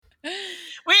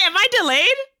delayed?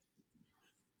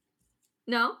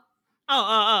 No.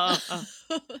 Oh.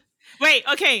 Wait,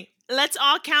 okay. Let's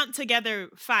all count together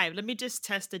 5. Let me just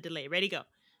test the delay. Ready, go.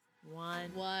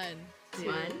 1, 2,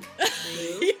 1,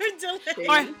 3. You're delayed. 3,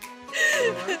 Or-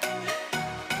 4.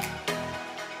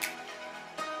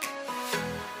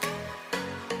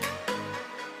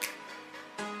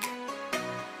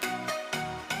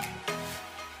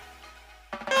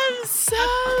 I'm so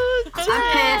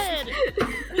I'm dead.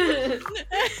 pissed.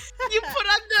 You put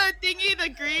on the thingy, the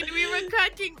green. We were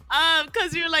cracking up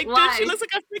because we were like, dude, Why? she looks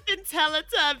like a freaking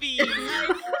Teletubby. I know,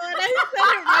 and I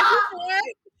said it right before.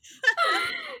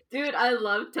 Dude, I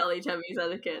loved Teletubbies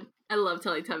as a kid. I love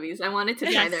Teletubbies. I wanted to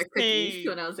try Yes, their cookies same.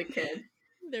 when I was a kid.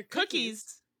 They're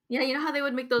Cookies. Yeah, you know how they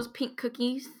would make those pink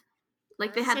cookies?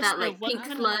 Like they had that Sister, like what pink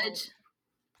kind of- sludge.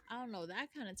 I don't know that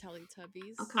kind of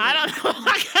Teletubbies. Okay. I don't know.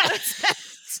 I got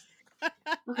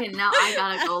Okay, now I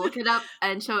gotta go look it up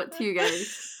and show it to you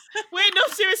guys. Wait, no,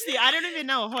 seriously. I don't even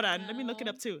know. Hold on. Let me look it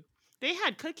up too. They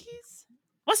had cookies?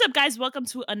 What's up, guys? Welcome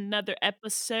to another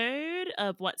episode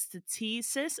of What's the Tea,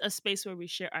 Sis? A space where we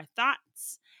share our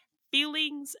thoughts,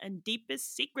 feelings, and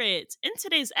deepest secrets. In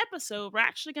today's episode, we're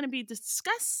actually going to be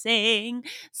discussing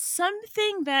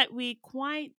something that we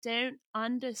quite don't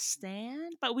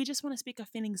understand, but we just want to speak our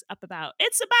feelings up about.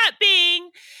 It's about being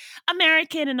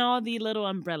American and all the little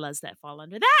umbrellas that fall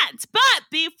under that. But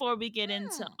before we get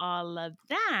into all of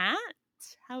that,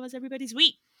 how was everybody's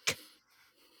week?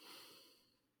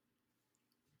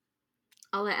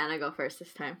 I'll let Anna go first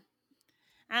this time.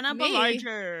 Anna Me?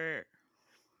 Belarger.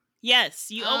 Yes,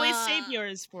 you always save Uh,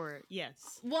 yours for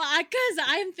yes. Well, because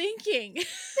I'm thinking.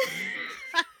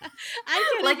 I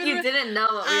can't Like even you re- didn't know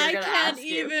what we were I gonna can't ask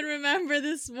you. even remember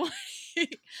this morning.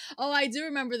 Oh, I do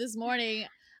remember this morning.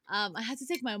 I had to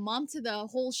take my mom to the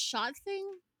whole shot thing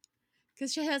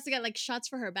because she has to get like shots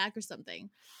for her back or something.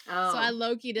 Oh, So I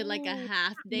low-key did like a Ooh,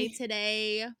 half day me.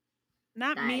 today.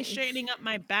 Not me Nice. straightening up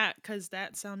my back because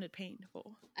that sounded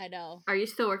painful. I know. are you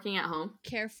still working at home?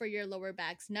 Care for your lower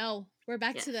backs. No, we're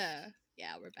back to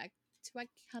Yes. we're back to our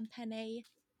company.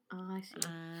 Oh, I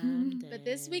see. But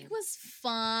this week was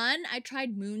fun. I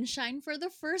tried moonshine for the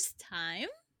first time.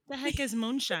 The heck is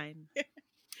moonshine?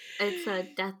 It's a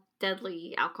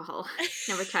deadly alcohol.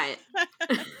 Never try it.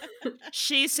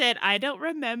 She said, I don't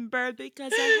remember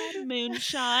because I had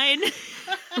moonshine.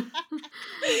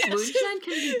 Moonshine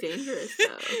can be dangerous,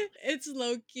 though. It's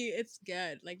low key. It's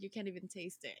good. Like you can't even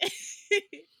taste it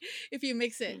if you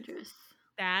mix it. Dangerous.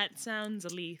 That sounds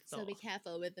lethal. So be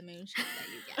careful with the moonshine that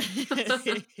you get.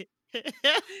 So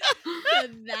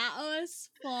that was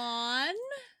fun.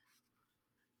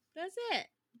 That's it.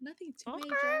 Nothing too Okay.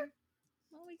 major.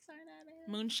 No excited.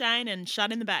 Moonshine and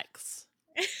shot in the backs.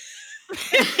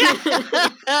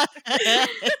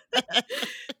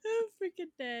 I'm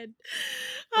freaking dead.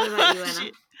 What about you, Anna?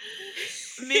 Shit.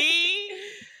 Me?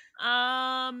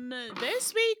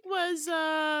 This week was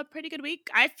a pretty good week.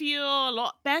 I feel a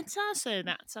lot better, so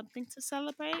that's something to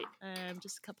celebrate.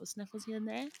 Just a couple of sniffles here and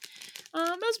there. It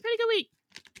was a pretty good week.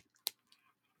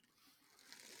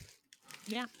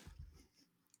 Yeah.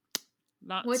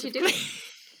 Lots What'd you of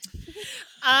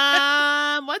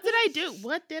do?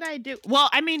 What did I do? Well,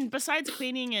 I mean, besides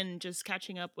cleaning and just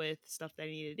catching up with stuff that I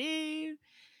need to do,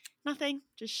 nothing.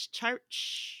 Just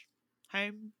church,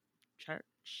 home, church,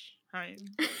 home.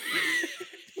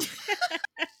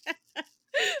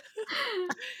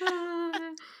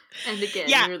 And again,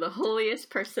 Yeah. you're the holiest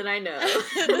person I know.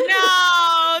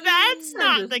 No, that's I'm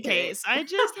not just the kidding. case. I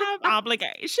just have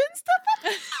obligations to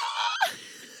fulfill.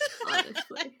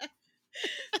 Honestly.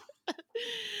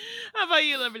 How about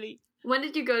you, Liberty? When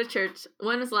did you go to church?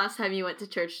 When was the last time you went to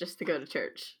church just to go to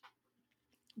church?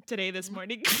 Today, this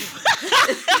morning. It's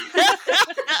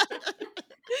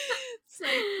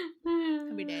like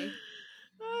every day.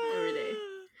 Every day.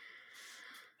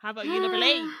 How about you,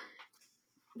 Liberty?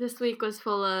 This week was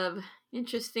full of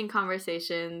interesting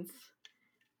conversations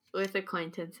with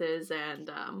acquaintances, and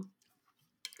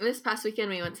this past weekend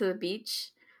we went to the beach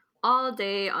all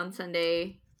day on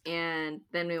Sunday, and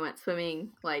then we went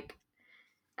swimming like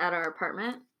at our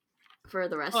apartment for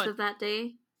the rest of that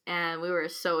day, and we were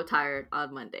so tired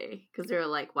on Monday because we were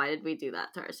like, why did we do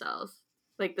that to ourselves?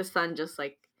 Like the sun just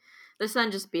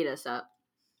beat us up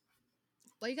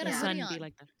Well, you got The a Yeah. sun hoodie be on.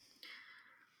 like that.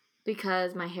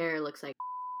 because my hair looks like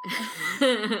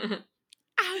I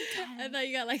thought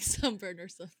you got like sunburn or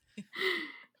something.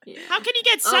 yeah. How can you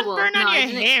get Oh, well, sunburn no, on I your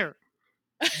didn't- hair?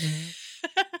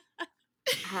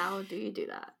 How do you do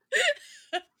that?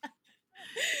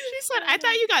 She said, I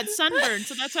thought you got sunburned,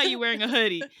 so that's why you're wearing a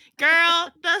hoodie. Girl,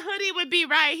 the hoodie would be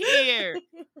right here.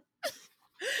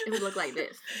 it would look like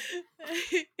this.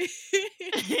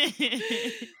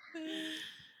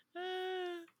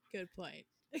 Good point.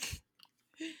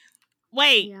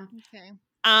 Wait. Yeah. Okay.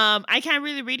 I can't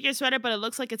really read your sweater, but it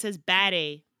looks like it says bad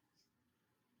A.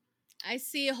 I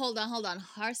see. Hold on.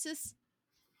 Harsis?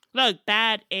 Look,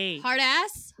 bad A. Hard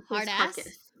ass? Hard It's ass?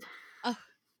 carcass. Oh.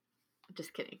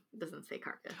 Just kidding. It doesn't say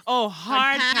carcass. Oh,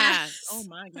 hard pass. pass. Oh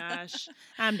my gosh.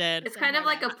 I'm dead. It's Say kind of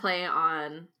hard like a ass. play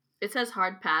on. It says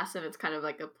hard pass, and it's kind of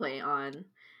like a play on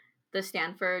the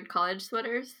Stanford college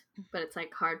sweaters. But it's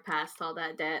like hard pass to all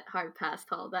that debt, hard pass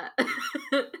to all that.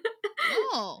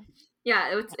 Oh.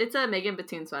 Yeah, it's a Megan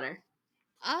Batoon sweater.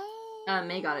 Oh.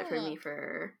 May got it for me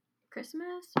for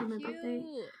Christmas or my birthday.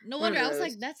 Cute. No One of wonder. I was those.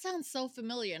 like, that sounds so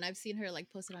familiar, and I've seen her like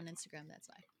post it on Instagram. That's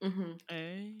why. Mm-hmm.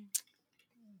 A.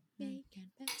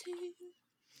 Megan Batoon.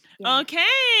 Yeah.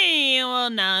 Okay, well,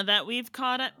 now that we've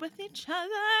caught up with each other,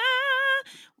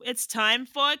 it's time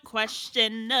for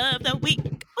question of the week.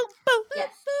 Boop, boop. Yes.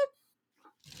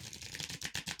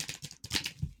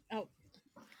 Oh,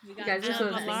 we You got guys are so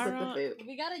in sync with Bolaro the food.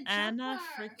 We got a jumper. Anna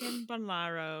freaking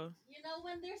Bolaro. You know,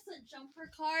 when there's a jumper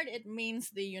card, it means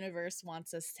the universe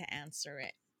wants us to answer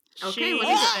it. Okay, She what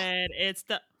is it? said it's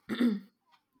the.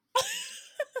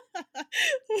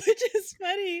 Which is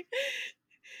funny.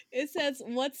 It says,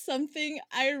 "What's something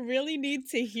I really need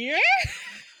to hear?"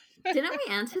 Didn't we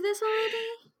answer this already?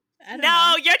 I don't No,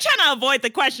 know. you're trying to avoid the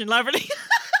question, Loverly.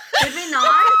 Did we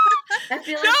not? I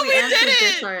feel like No, we we answered this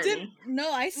didn't. already.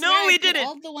 No, I swear No, we I put didn't.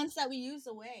 all the ones that we use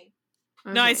away.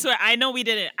 No, I Okay. swear, I know we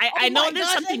didn't. I Oh know my there's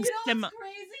gosh, something and you know similar. what's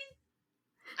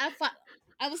crazy?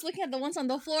 I was looking at the ones on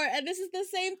the floor, and this is the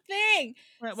same thing.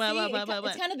 What?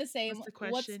 It's kind of the same. What's the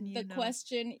question you know?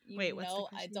 question you Wait, what's the know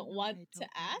question I you don't know want I to don't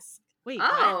want? ask? Wait.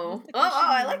 Oh, What's the oh, question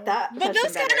I you like know? that. But question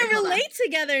those kind better. of Hold on. relate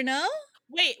together, no?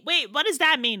 Wait. What does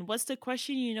that mean? What's the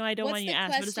question you know I don't What's want you the to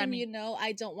ask? What does that question mean? you know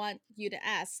I don't want you to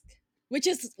ask? Which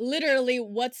is literally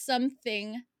what's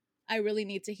something I really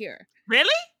need to hear. Really?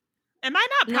 Am I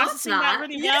not No, it's processing that not.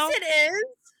 really Yes, well? it is.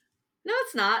 No,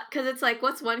 it's not, because it's like,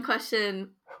 what's one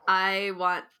question I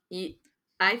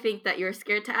think that you're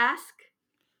scared to ask?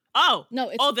 Oh. No,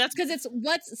 it's Oh, that's because it's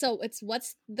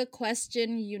what's the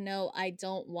question you know I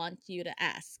don't want you to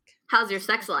ask. How's your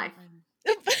sex life?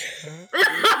 That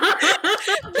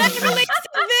relates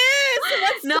to this.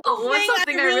 What's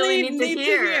something I really need to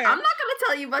hear? I'm not gonna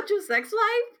tell you about your sex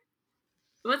life.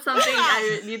 What's something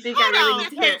you think I Hold really on. need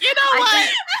to hear? You know what?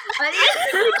 You I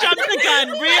jumped the gun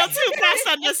real too fast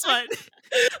on this one.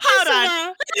 Hold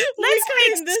on. Let's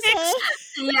cutting make this six, whole.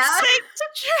 yeah. six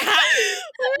tracks.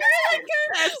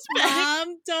 That's bad. Mom,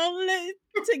 don't let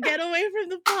to get away from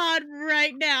the pod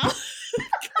right now.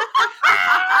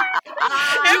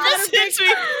 Ever since we,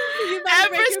 You better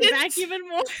ever break your since- back even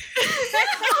more.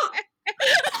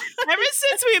 ever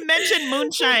since we mentioned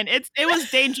moonshine, it was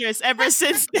dangerous. Ever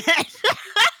since then.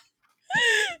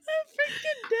 I'm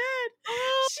freaking dead.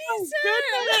 Oh, Jesus.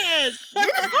 goodness.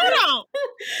 Hold on.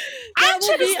 That I'm will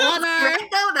trying to be stop- on our. Right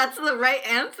though, that's the right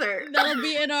answer. That'll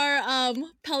be in our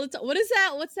Peloton. What is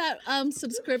that? What's that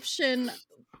subscription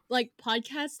like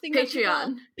podcast thing? that people-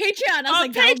 Patreon. Patreon. I was Oh,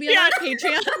 like, that'll be on our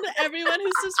Patreon. Everyone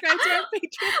who's subscribed to our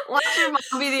Patreon. Watch your mom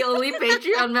be the only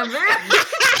Patreon member.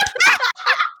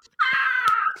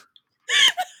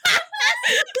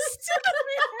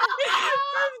 I'm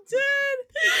dead.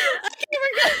 Okay,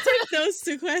 we're gonna take those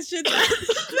two questions. I'm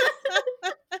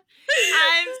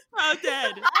so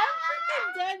dead. I'm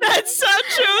freaking dead. That's so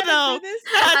true, though. That's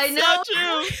I know. so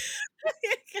true.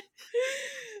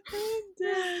 I'm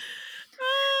dead.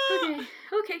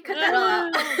 Okay, cut that all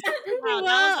out. Wow, that was a lot. Well,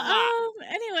 That's a lot.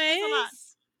 anyways. So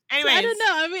Anyways. I don't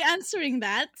know. Are we answering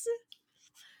that?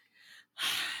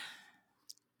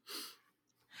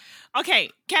 Okay,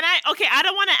 I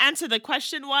don't want to answer the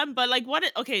question one, but like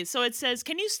okay, so it says,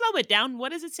 can you slow it down?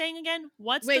 What is it saying again?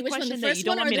 What's Wait, the which one, the question that first you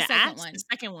don't one want or me the to second ask? one? The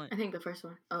second one. I think the first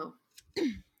one. Oh.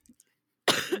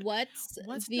 What's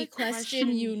What's the the question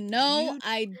question you know you-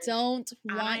 I don't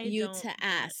want I you don't to want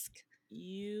ask?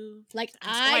 You Like, Oh,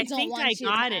 I I don't think want I you to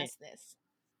got it. ask this.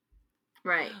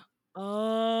 Right.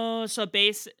 Oh, so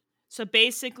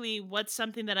basically what's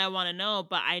something that I want to know,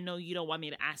 but I know you don't want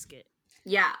me to ask it.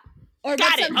 Yeah. Or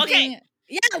Got what's it, something, okay.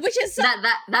 Yeah, which is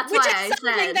That's which why is I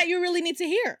something said that you really need to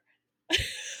hear.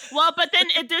 Well, but then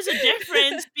there's a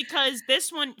difference because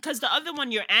the other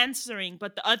one you're answering,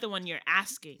 but the other one you're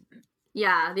asking.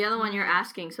 yeah, the other one you're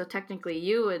asking, so technically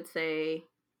you would say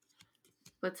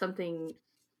what's something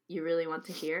you really want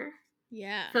to hear?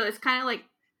 Yeah. So it's kind of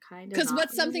Because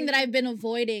what's something that I've been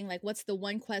avoiding? Like, what's the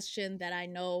one question that I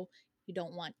know you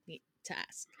don't want me to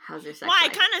ask. How's your sex Well, I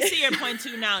life? kind of see your point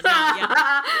too now.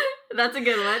 Yeah. That's a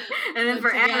good one. And then Once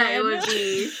for Anna, it again. would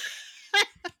be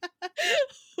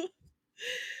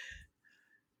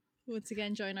Once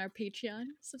again, join our Patreon.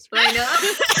 Subscribe. I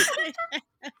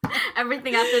know.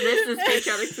 Everything after this is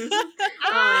Patreon exclusive.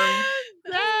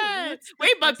 Yeah. What's the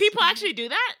Wait, but people question? actually do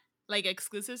that? Like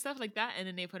exclusive stuff like that, and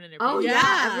then they put in their Oh Patreon?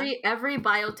 yeah, Yeah. every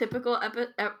biotypical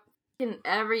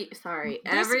every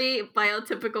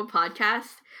biotypical podcast,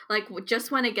 like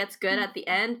just when it gets good at the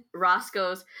end, Ross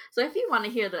goes, so if you want to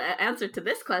hear the answer to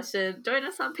this question, join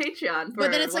us on Patreon. For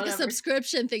But then it's like a whatever."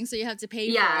 subscription thing, so you have to pay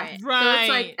Yeah. for it. Right. So it's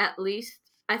like at least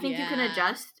I think you can Yeah.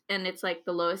 adjust, and it's like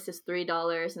the lowest is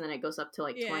 $3, and then it goes up to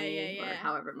like Yeah, 20 yeah, or yeah.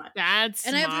 however much. That's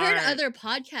And I've heard smart. other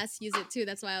podcasts use it too.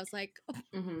 That's why I was like, oh,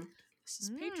 Mm-hmm. this is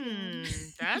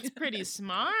Patreon. That's pretty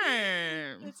smart.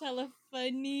 That's hella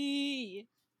funny.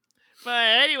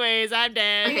 But anyways, I'm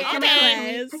dead. Okay, Okay.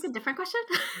 anyways. can we pick a different question?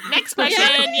 Next question.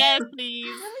 Yes,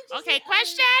 please. Okay,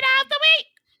 question of the week.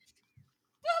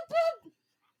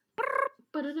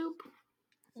 Ba-da-doop.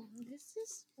 This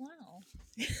is wow.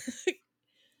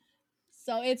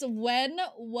 So it's when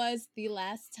was the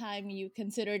last time you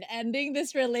considered ending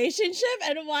this relationship,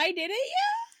 and why didn't you?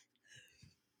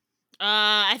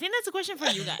 I think that's a question for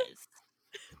you guys.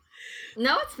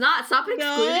 No, it's not. Stop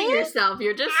excluding No? yourself.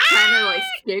 You're just trying to like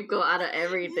scapegoat out of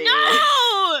everything.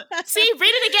 No! See,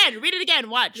 read it again. Read it again.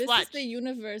 Watch. This Watch. is the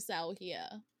universe out here.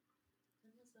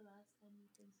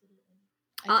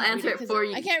 I'll can't read answer it 'cause for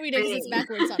you. I can't read it because it's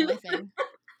backwards on my thing.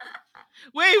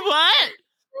 Wait, what?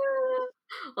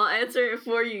 I'll answer it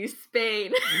for you,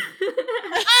 Spain.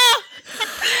 Oh!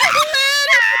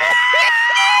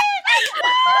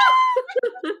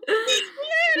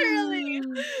 Literally.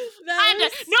 That Anna,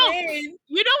 was no. insane.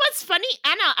 You know what's funny,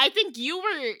 Anna? I think you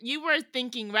were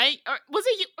thinking, right? Or was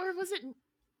it you? Or was it?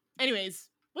 Anyways,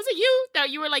 was it you that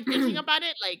you were like thinking about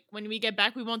it? Like when we get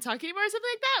back, we won't talk anymore, or something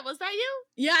like that. Was that you?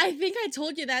 Yeah, I think I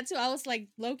told you that too. I was like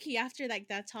low key after like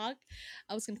that talk.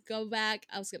 I was gonna go back.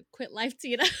 I was gonna quit Life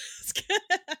Tea. And I was gonna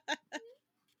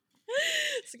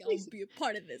I'll be a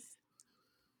part of this.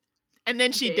 And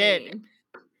then she did. Dang.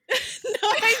 No,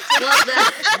 I Well,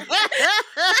 that-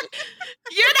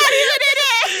 You're not even in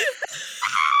it.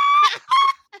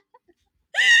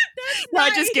 No,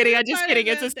 not just kidding. I'm even just part kidding.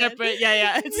 of It's a it then. separate.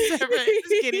 Yeah, it's separate.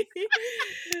 Just kidding.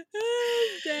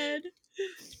 I'm dead. So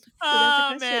Oh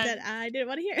that's a question man. that I didn't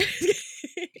want to hear.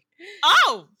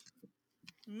 Oh.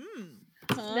 There you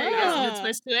That was a go. good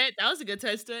twist to it. That was a good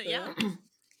twist to it. Yeah.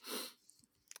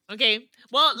 Okay.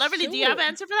 Well, Lovely, do you have an Sure.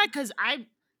 answer for that? Because I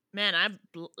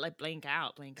blank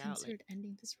out. Like, Considered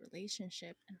ending this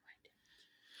relationship and why did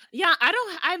yeah,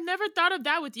 I've never thought of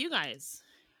that with you guys.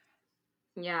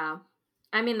 yeah.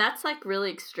 I mean, that's like really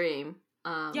extreme.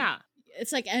 Yeah.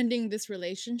 it's like ending this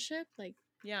relationship? Like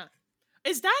Yeah.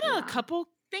 Is that Yeah. a couple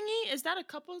thingy? Is that a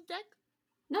couple deck?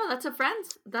 No, that's a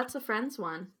friend's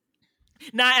one.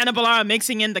 Not Anna Ballara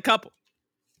mixing in the couple.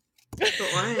 That's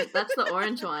the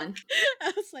orange one.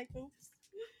 I was like, oops.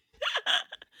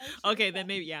 Okay, then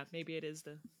maybe it is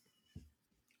the.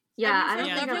 Yeah, I I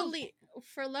don't mean, think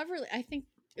for Loverly, I think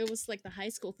it was like the high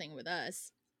school thing with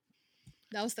us.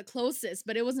 That was the closest,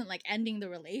 but it wasn't like ending the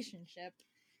relationship.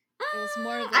 It was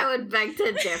more of I like would beg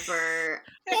to differ.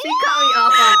 She cut me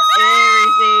off on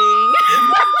everything.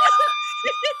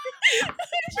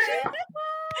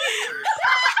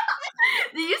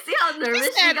 Did you see how nervous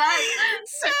she said- got?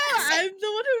 so I'm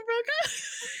the one who broke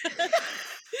up.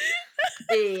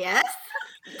 Yes.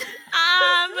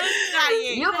 I'm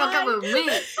dying. You broke up with me.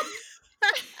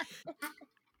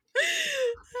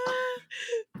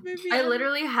 Maybe I I'm-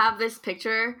 literally have this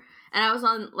picture, and I was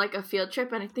on like a field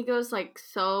trip, and I think it was like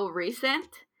so recent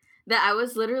that I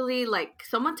was literally like,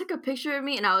 someone took a picture of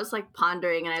me, and I was like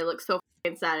pondering, and I looked so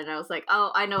fucking sad, and I was like,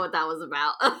 oh, I know what that was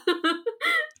about.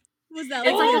 Was that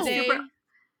It's like like the a day? super-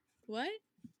 What?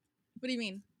 What do you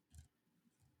mean?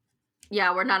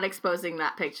 Yeah, we're not exposing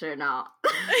that picture now.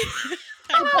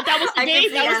 But that was the I day. can see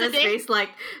That was the Anna's day. face like,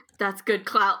 that's good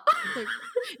clout.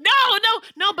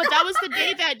 No. But that was the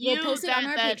day that We'll you post it on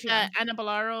our Patreon. Anna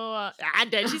Ballaro.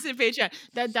 She said Patreon.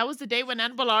 That was the day when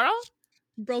Anna Ballaro.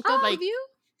 Broke up like- with you?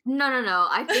 No.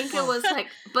 I think it was like,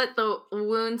 but the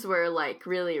wounds were like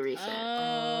really recent.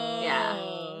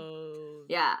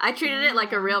 Yeah, I treated it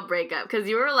like a real breakup because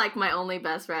you were like my only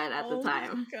best friend at the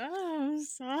time. Oh I'm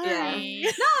sorry.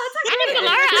 Yeah. No, it's okay. Anna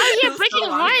Ballaro out It here was breaking so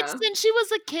long hearts ago. since she was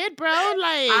a kid, bro.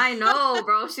 Like I know,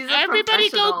 bro. She's a everybody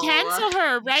go professional. cancel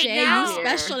her right Jay, now. you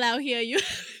Here. special out here. You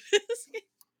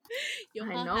Your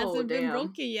I heart know, hasn't been damn.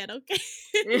 broken yet, okay?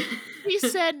 He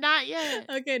said not yet.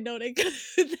 Okay, no, they could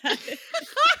do that.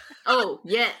 Oh,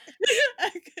 yeah.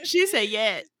 Okay. She said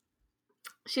yeah.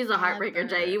 She's a heartbreaker,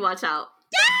 Jay. Ever. You watch out.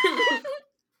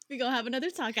 We gonna have another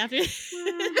talk after.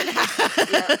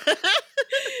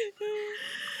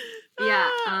 Yeah.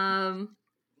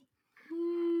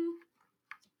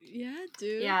 Yeah,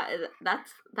 dude. Yeah,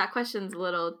 that question's a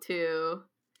little too,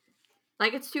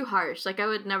 like, it's too harsh. Like,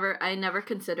 I never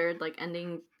considered like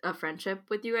ending a friendship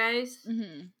with you guys.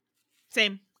 Mm-hmm.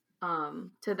 Same.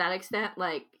 To that extent,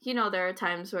 like, you know, there are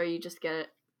times where you just get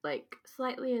like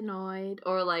slightly annoyed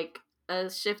or like a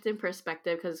shift in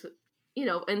perspective because, you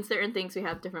know, in certain things we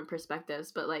have different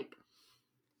perspectives, but like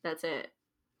that's it.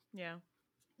 Yeah.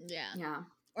 Yeah.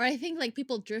 Or I think like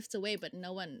people drift away, but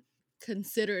no one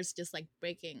considers just like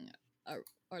breaking or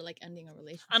like ending a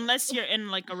relationship. Unless you're in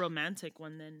like a romantic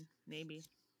one, then maybe.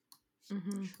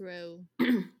 Mm-hmm. True.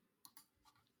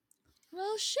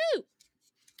 Well, shoot.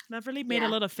 Beverly made a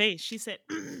little face. She said,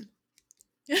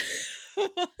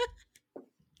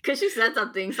 because she said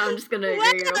something, so I'm just gonna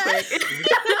agree real quick.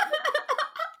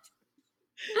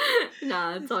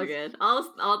 Nah, it's all good.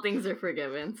 All things are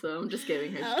forgiven, so I'm just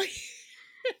giving her.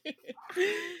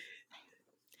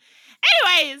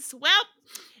 anyways, well,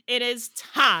 it is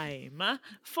time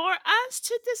for us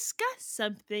to discuss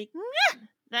something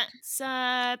that's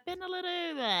been a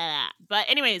little but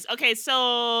anyways, okay,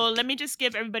 so let me just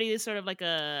give everybody sort of like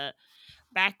a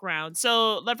background.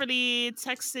 So Loverly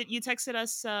texted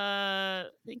us I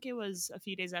think it was a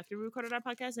few days after we recorded our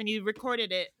podcast, and you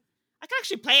recorded it. I can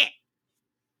actually play it.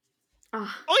 Oh,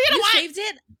 you know what? Saved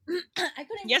it? I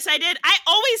couldn't. Yes, I did. I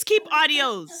always keep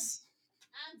audios.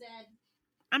 I'm dead.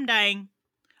 I'm dying.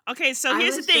 Okay, so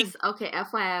here's the thing. Okay,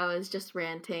 FYI, I was just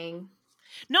ranting.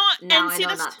 No, now and I see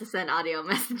know this. not to send audio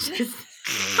messages.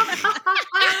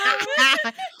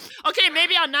 Okay,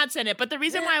 maybe I'll not send it. But the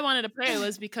reason why I wanted to play it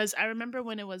was because I remember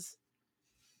when it was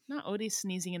not Odie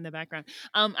sneezing in the background.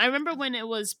 I remember when it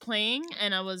was playing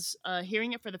and I was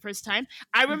hearing it for the first time.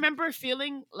 I remember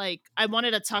feeling like I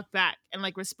wanted to talk back and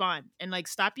like respond and like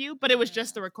stop you, but it was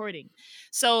just the recording.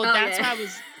 So that's why I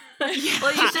was. Yeah.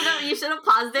 Well, you should have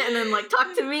paused it and then like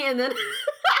talked to me and then.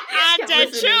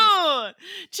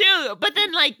 True. But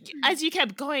then like as you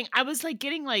kept going, I was like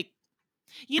getting like.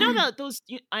 You know those.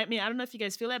 I mean, I don't know if you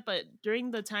guys feel that, but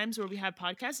during the times where we have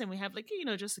podcasts and we have like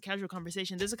just a casual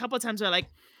conversation, there's a couple of times where like,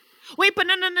 wait, but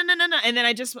no, and then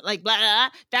I just like blah, blah, blah.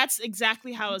 That's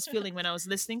exactly how I was feeling when I was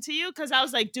listening to you, because I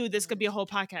was like, dude, this could be a whole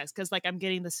podcast, because like I'm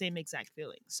getting the same exact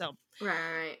feeling. So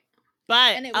right.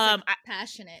 But and it was like,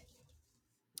 passionate.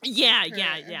 Yeah.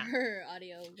 Her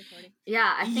audio recording.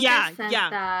 Yeah, I think I sent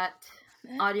that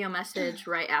audio message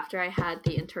right after I had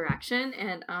the interaction,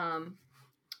 and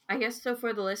I guess so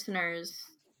for the listeners,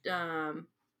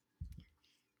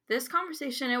 this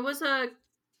conversation, it was a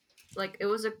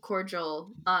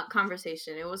cordial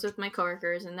conversation. It was with my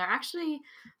coworkers, and they're actually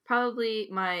probably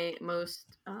my most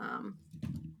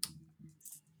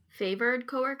favored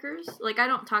coworkers. Like, I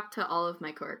don't talk to all of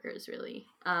my coworkers really,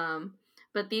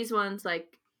 but these ones,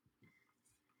 like,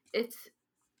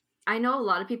 I know a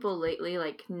lot of people lately,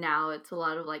 like, now it's a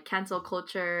lot of like cancel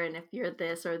culture, and if you're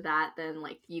this or that, then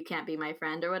like you can't be my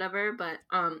friend or whatever. But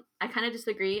I kind of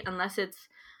disagree. Unless it's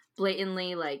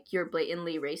blatantly like you're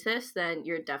blatantly racist, then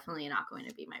you're definitely not going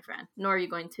to be my friend, nor are you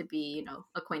going to be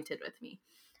acquainted with me.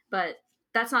 But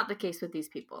that's not the case with these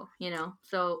people,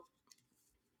 so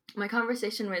my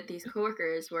conversation with these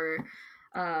coworkers were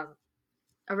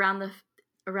around the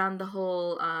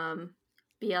whole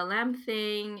BLM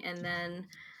thing, and then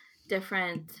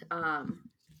different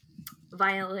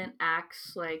violent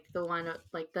acts, like the one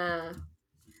like the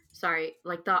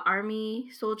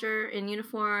army soldier in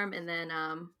uniform, and then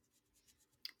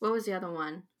what was the other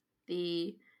one?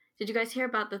 Did you guys hear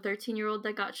about the 13-year-old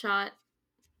that got shot?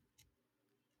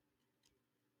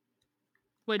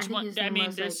 Which one? I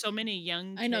mean, there's so many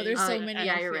young kids. I know, there's so many.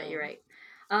 Yeah, you're right.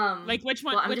 Like, which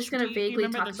one? Well, I'm just gonna vaguely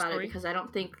talk about story? it because I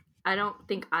don't think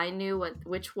I knew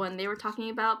which one they were talking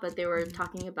about, but they were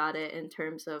talking about it in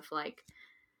terms of like,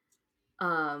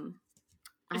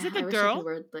 is it the girl?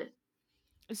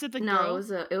 Is it the girl? No,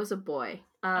 it was a boy.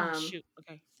 Oh shoot!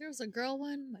 Okay, there was a girl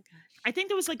one. Oh my gosh, I think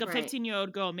there was like a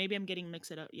 15-year-old girl. Maybe I'm getting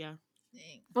mixed up. Yeah.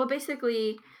 Dang. Well,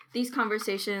 basically, these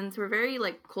conversations were very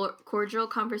like cordial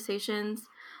conversations,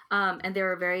 and they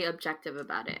were very objective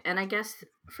about it. And I guess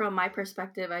from my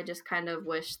perspective, I just kind of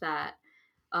wish that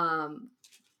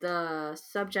the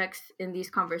subjects in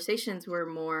these conversations were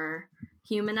more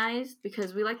humanized,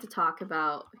 because we like to talk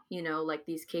about, like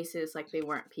these cases like they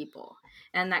weren't people.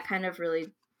 And that kind of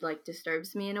really like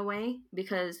disturbs me in a way,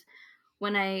 because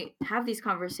when I have these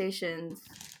conversations,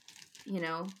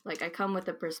 like I come with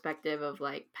a perspective of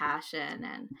like passion,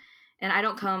 and I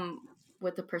don't come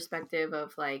with the perspective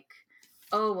of like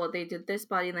oh, well, they did this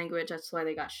body language, that's why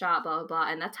they got shot, blah, blah,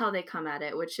 blah. And that's how they come at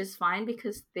it, which is fine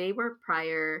because they were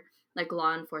prior, like,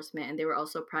 law enforcement, and they were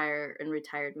also prior and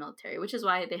retired military, which is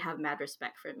why they have mad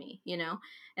respect for me, you know?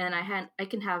 And I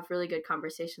can have really good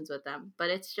conversations with them. But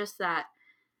it's just that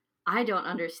I don't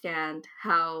understand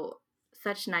how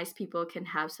such nice people can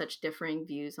have such differing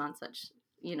views on such,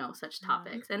 you know, such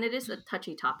topics. And it is a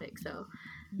touchy topic, so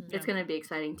it's going to be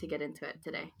exciting to get into it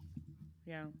today.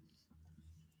 Yeah.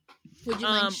 Would you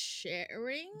mind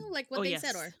sharing like what they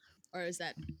said, yes. or is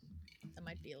that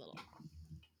might be a little?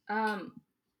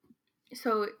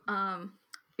 So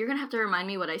you're gonna have to remind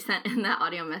me what I sent in that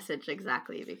audio message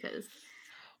exactly, because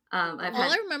I've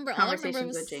had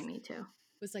conversations with Jamie too.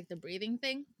 Was like the breathing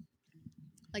thing,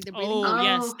 like the breathing. Oh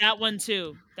yes, that one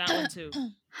too.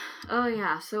 Oh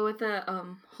yeah. So with the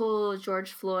whole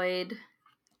George Floyd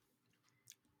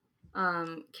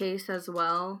case as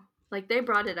well, like they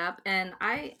brought it up, and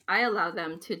I allow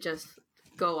them to just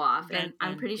go off, and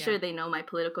I'm pretty sure they know my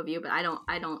political view, but I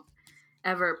don't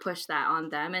ever push that on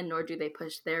them, and nor do they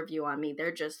push their view on me.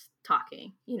 They're just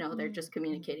talking, you know, they're just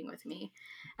communicating with me.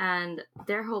 And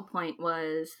their whole point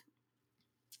was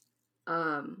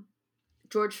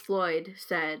George Floyd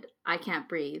said, I can't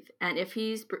breathe. And if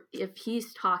he's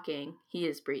talking, he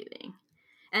is breathing.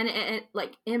 And it,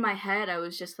 like, in my head, I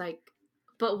was just like,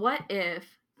 but what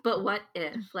if,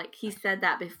 like, he said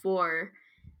that before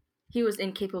he was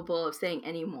incapable of saying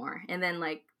any more. And then,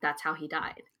 like, that's how he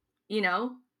died. You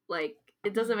know? Like,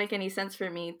 it doesn't make any sense for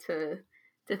me to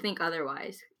think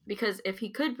otherwise. Because if he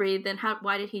could breathe, then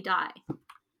why did he die?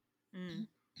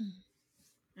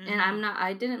 And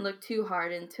I didn't look too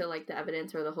hard into, like, the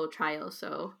evidence or the whole trial.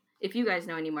 So if you guys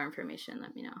know any more information,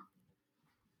 let me know.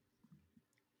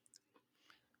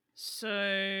 So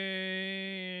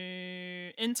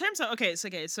in terms of,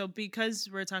 so because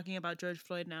we're talking about George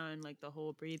Floyd now and like the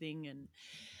whole breathing, and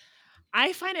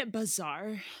I find it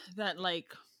bizarre that,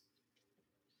 like,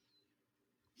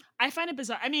 I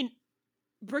mean,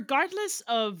 regardless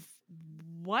of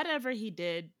whatever he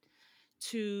did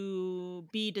to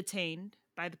be detained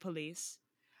by the police,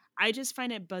 I just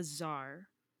find it bizarre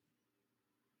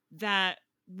that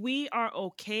we are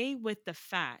okay with the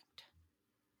fact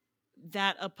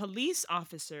that a police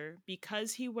officer,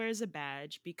 because he wears a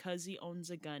badge, because he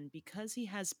owns a gun, because he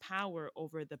has power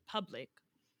over the public,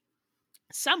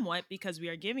 somewhat because we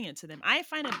are giving it to them, I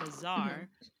find it bizarre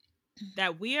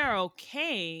that we are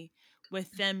okay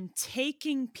with them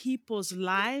taking people's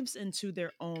lives into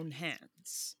their own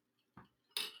hands.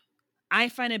 I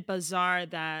find it bizarre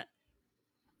that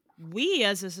we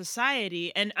as a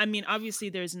society, and I mean, obviously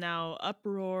there's now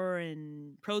uproar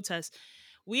and protests,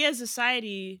 we as a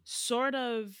society sort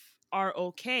of are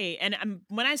okay. And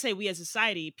when I say we as a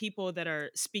society, people that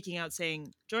are speaking out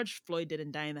saying George Floyd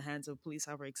didn't die in the hands of a police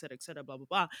officer, et cetera, blah, blah,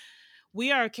 blah.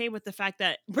 We are okay with the fact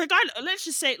that regardless, let's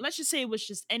just say it was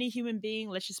just any human being.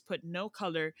 Let's just put no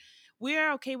color. We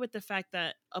are okay with the fact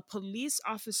that a police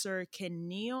officer can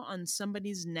kneel on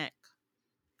somebody's neck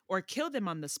or kill them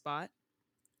on the spot,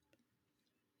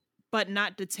 but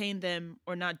not detain them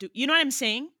or not do, you know what I'm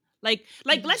saying? Like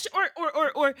let's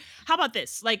or how about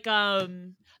this? Like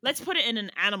let's put it in an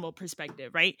animal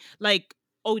perspective, right? Like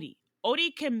Odie.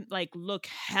 Odie can like look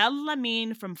hella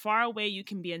mean from far away. You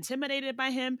can be intimidated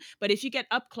by him, but if you get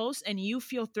up close and you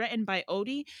feel threatened by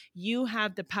Odie, you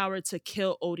have the power to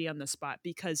kill Odie on the spot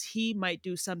because he might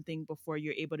do something before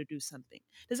you're able to do something.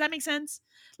 Does that make sense?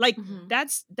 Like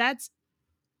that's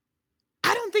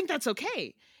I don't think that's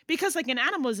okay. Because like an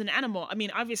animal is an animal. I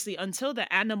mean, obviously, until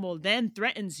the animal then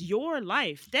threatens your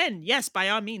life, then yes, by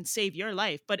all means, save your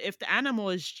life. But if the animal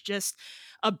is just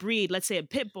a breed, let's say a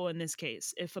pit bull in this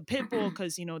case, if a pit bull,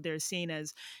 because, you know, they're seen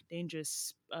as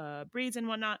dangerous breeds and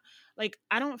whatnot, like,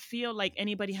 I don't feel like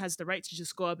anybody has the right to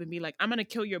just go up and be like, I'm going to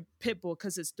kill your pit bull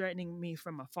because it's threatening me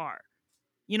from afar.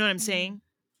 You know what I'm saying?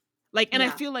 Like, and I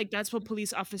feel like that's what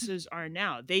police officers are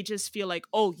now. They just feel like,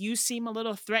 oh, you seem a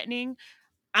little threatening,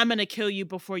 I'm going to kill you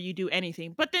before you do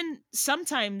anything. But then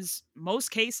sometimes,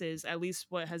 most cases, at least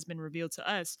what has been revealed to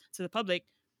us, to the public,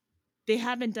 they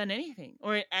haven't done anything.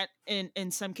 Or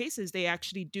in some cases, they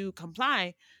actually do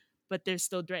comply, but they're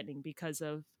still threatening because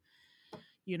of,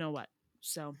 you know what.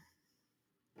 So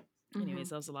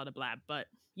anyways, that was a lot of blab. But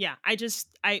yeah, I don't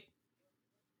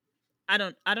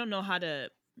know how to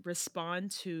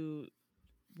respond to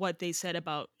what they said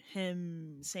about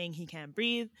him saying he can't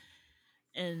breathe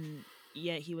and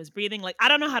yet he was breathing. Like, I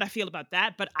don't know how to feel about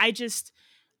that, but I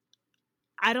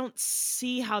don't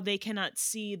see how they cannot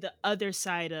see the other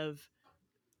side of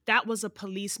that was a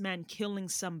policeman killing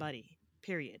somebody,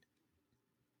 period.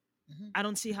 I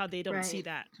don't see how they don't see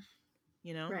that.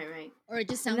 you know? Right, right. Or it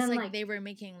just And sounds then like like they were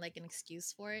making like an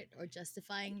excuse for it or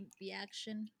justifying the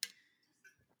action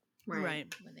right.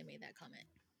 Right. when they made that comment.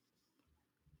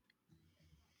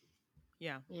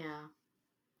 Yeah. Yeah.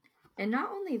 And not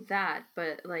only that,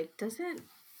 but like doesn't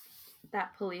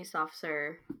that police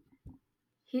officer,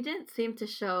 he didn't seem to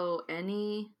show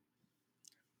any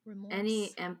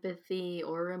Remorse. empathy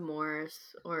or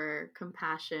remorse or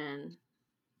compassion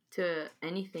to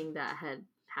anything that had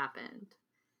happened.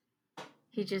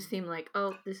 He just seemed like,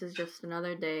 oh, this is just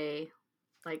another day.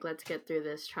 Like, let's get through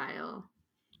this trial.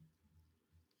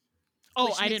 Oh,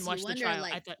 Which I makes didn't you watch the wonder, trial. I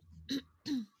like, thought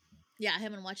yeah, I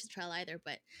haven't watched the trial either,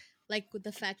 but like with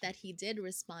the fact that he did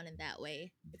respond in that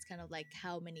way, it's kind of like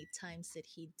how many times did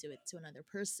he do it to another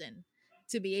person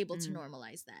to be able to Mm.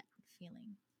 normalize that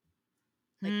feeling?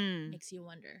 Like, makes you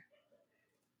wonder,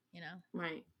 you know?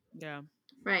 Right. Yeah.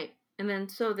 Right. And then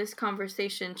so this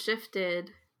conversation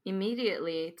shifted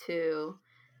immediately to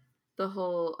the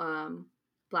whole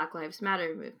Black Lives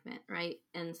Matter movement, right?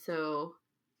 And so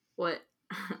what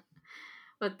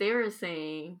what they were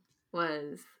saying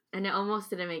was, and it almost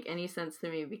didn't make any sense to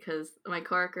me because my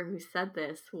coworker who said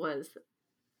this was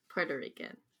Puerto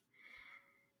Rican.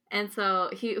 And so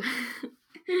he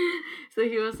so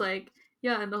he was like,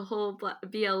 yeah, and the whole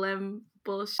BLM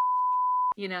bullshit,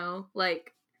 you know,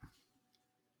 like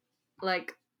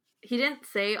he didn't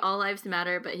say all lives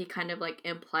matter, but he kind of like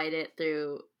implied it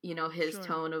through, you know, his Sure.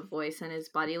 tone of voice and his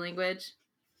body language,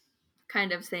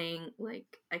 kind of saying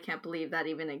like, I can't believe that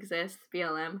even exists,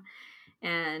 BLM.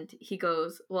 And he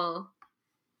goes, well,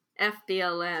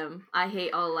 FBLM, I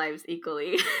hate all lives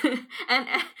equally. and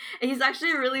he's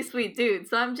actually a really sweet dude.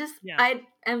 So Yeah. I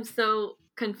am so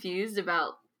confused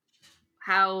about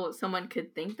how someone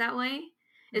could think that way,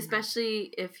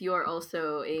 especially if you're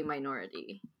also a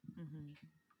minority. Mm-hmm.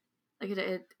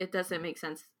 Like it doesn't make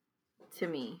sense to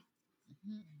me.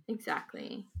 Mhm.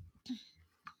 Exactly.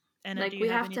 And Like do you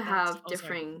have any thoughts? Oh,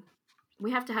 sorry.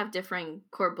 we have to have differing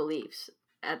core beliefs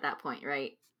at that point,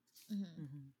 right? Mhm.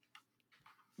 Mm-hmm.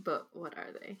 But what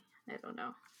are they? I don't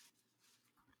know.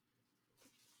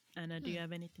 Anna, do you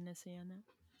have anything to say on that?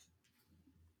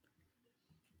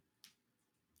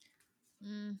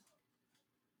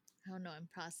 I don't know. I'm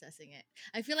processing it.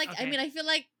 I feel like, I Okay. mean, I feel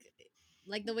like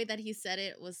the way that he said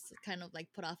it was kind of like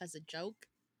put off as a joke,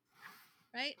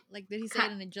 right? Like, did he say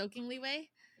it in a jokingly way?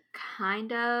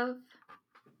 Kind of,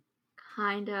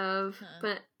 Huh.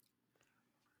 but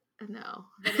no.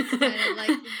 But it's kind of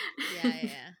like,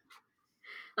 yeah.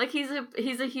 Like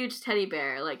he's a huge teddy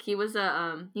bear. Like he's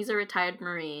a retired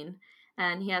Marine,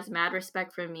 and he has mad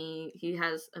respect for me. He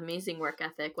has amazing work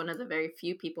ethic. One of the very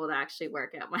few people that actually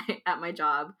work at my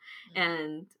job,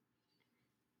 and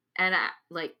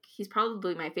like he's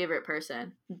probably my favorite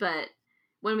person. But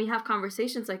when we have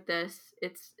conversations like this,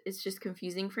 it's just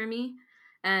confusing for me.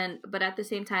 But at the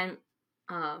same time,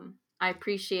 I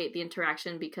appreciate the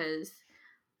interaction because,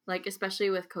 like, especially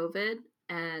with COVID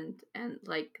and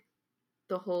like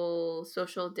the whole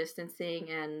social distancing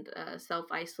and self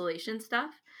isolation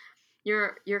stuff,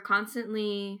 you're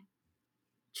constantly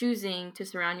choosing to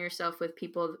surround yourself with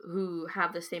people who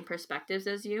have the same perspectives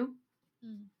as you,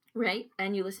 right?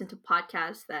 And you listen to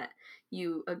podcasts that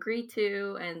you agree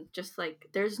to, and just like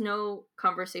there's no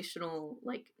conversational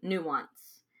like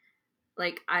nuance.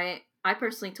 Like I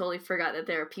personally totally forgot that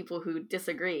there are people who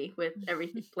disagree with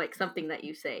everything, like something that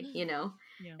you say, you know?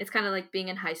 Yeah. It's kind of like being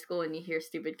in high school and you hear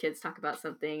stupid kids talk about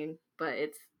something, but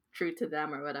it's true to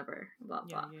them or whatever, blah,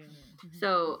 blah. Yeah. Mm-hmm.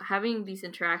 So having these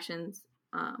interactions,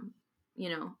 you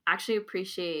know, I actually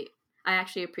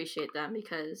appreciate them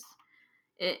because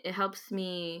it helps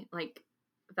me like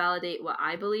validate what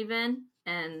I believe in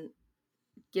and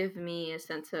give me a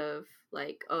sense of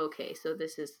like, oh, okay, so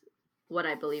this is what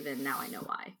I believe in. Now I know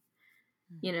why.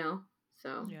 You know?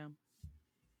 So Yeah.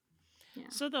 yeah.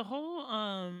 So the whole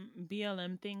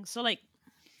BLM thing, so like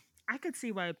I could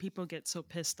see why people get so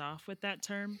pissed off with that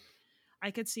term.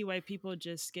 I could see why people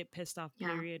just get pissed off, Yeah.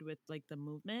 period, with like the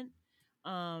movement.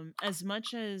 As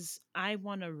much as I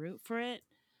want to root for it,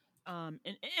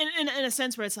 in a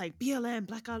sense where it's like BLM,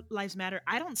 Black Lives Matter,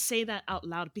 I don't say that out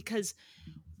loud because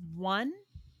one,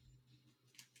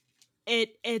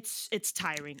 it's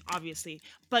tiring, obviously,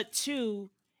 but two,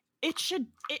 it should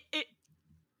it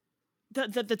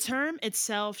the term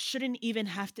itself shouldn't even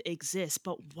have to exist.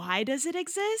 But why does it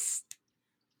exist?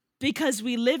 Because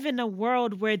we live in a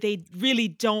world where they really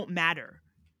don't matter.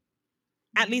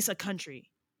 At least a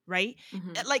country, right?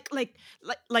 Mhm.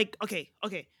 Like okay,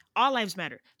 all lives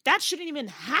matter. That shouldn't even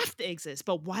have to exist.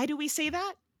 But why do we say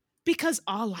that? Because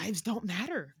all lives don't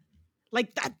matter.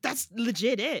 Like that's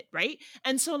legit it, right?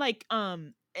 And so like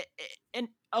and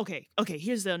okay,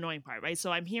 here's the annoying part, right?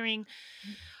 So I'm hearing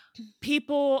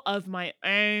people of my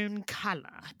own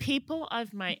color, people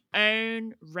of my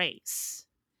own race,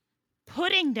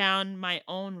 putting down my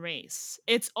own race.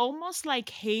 It's almost like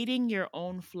hating your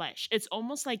own flesh. It's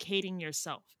almost like hating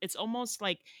yourself. It's almost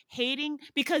like hating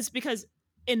because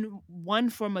in one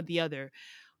form or the other,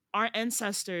 our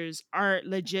ancestors are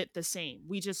legit the same.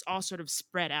 We just all sort of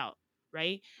spread out,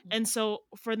 right? And so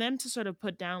for them to sort of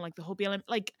put down like the whole BLM,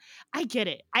 like I get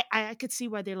it. I could see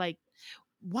why they're like,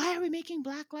 why are we making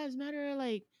Black Lives Matter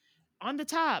like on the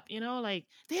top? You know, like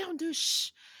they don't do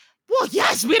well,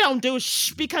 yes, we don't do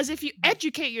because if you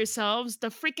educate yourselves, the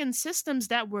freaking systems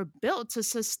that were built to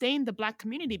sustain the Black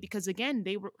community, because again,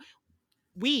 they were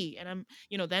we and I'm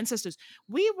the ancestors,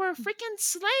 we were freaking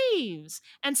slaves,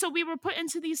 and so we were put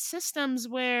into these systems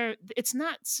where it's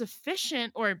not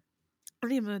sufficient, or I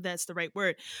don't even know if that's the right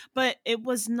word, but it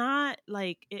was not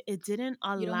like it didn't You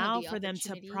don't have allow the for them to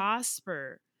opportunity.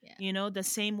 prosper, Yeah. the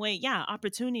same way,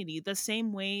 opportunity, the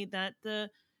same way that the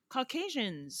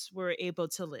Caucasians were able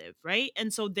to live, right?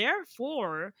 And so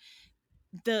therefore,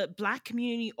 the Black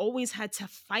community always had to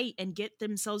fight and get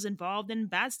themselves involved in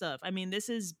bad stuff. I mean, this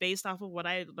is based off of what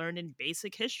I learned in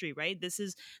basic history, right? This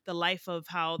is the life of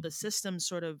how the system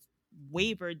sort of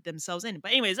wavered themselves in.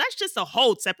 But anyways, that's just a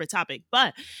whole separate topic.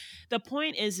 But the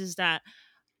point is that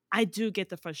I do get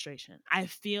the frustration. I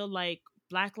feel like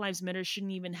Black Lives Matter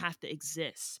shouldn't even have to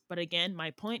exist. But again,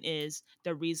 my point is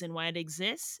the reason why it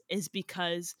exists is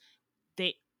because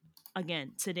they,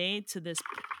 again, today to this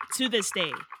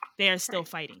day, they are still Right.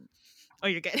 fighting. Oh,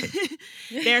 you're good.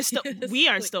 They're still we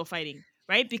are still fighting,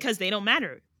 right? Because they don't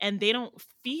matter and they don't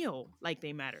feel like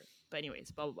they matter. But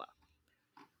anyways, blah blah blah.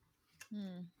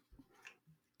 Hmm.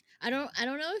 I don't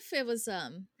know if it was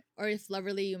or if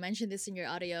Loverly, you mentioned this in your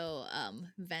audio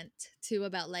vent too,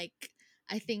 about like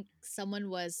I think someone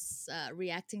was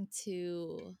reacting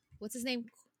to what's his name?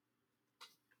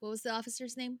 What was the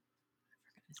officer's name?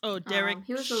 Oh, Derek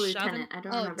He was a Chauvin. lieutenant. I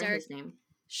don't Oh, remember Derek his name. Wait,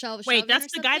 Chauvin that's or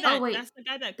the guy something. Oh that wait, that's the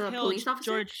guy that the killed police officer.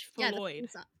 George Yeah, Floyd.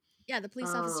 the police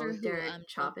officer Oh, who Derek killed,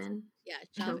 Chauvin. yeah,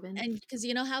 Chauvin. Chauvin. And because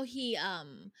you know how he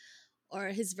or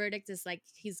his verdict is like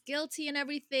he's guilty and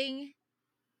everything.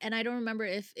 And I don't remember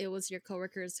if it was your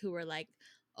coworkers who were like,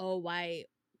 "Oh, why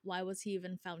was he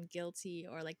even found guilty?"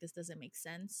 or like this doesn't make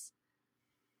sense.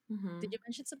 Mm-hmm. Did you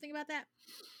mention something about that?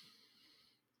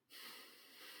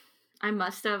 I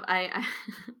must have. I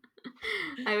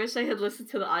wish I had listened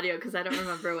to the audio because I don't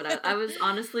remember what I was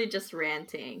honestly just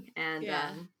ranting and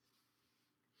Yeah.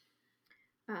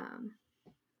 um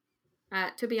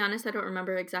to be honest, I don't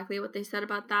remember exactly what they said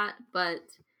about that, but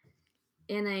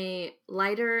in a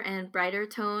lighter and brighter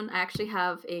tone, I actually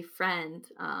have a friend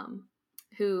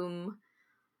whom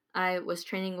I was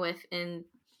training with in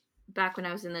back when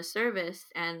I was in the service,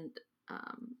 and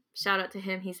shout out to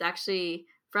him. He's actually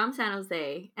from San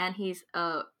Jose, and he's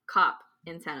a cop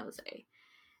in San Jose.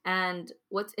 And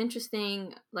what's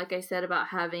interesting, like I said, about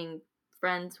having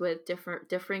friends with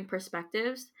differing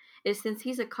perspectives is since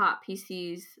he's a cop, he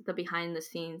sees the behind the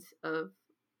scenes of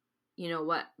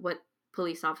what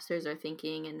police officers are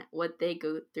thinking and what they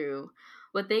go through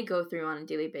on a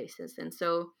daily basis. And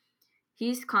so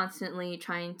he's constantly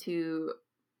trying to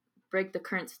break the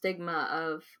current stigma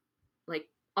of like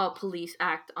all police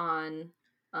act on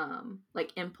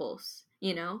like impulse,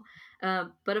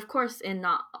 but of course in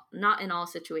not in all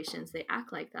situations they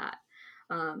act like that.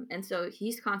 And so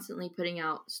he's constantly putting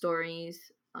out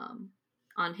stories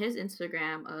on his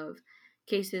Instagram of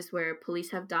cases where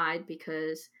police have died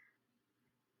because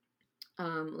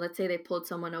let's say they pulled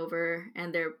someone over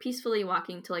and they're peacefully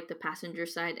walking to like the passenger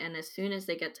side, and as soon as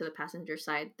they get to the passenger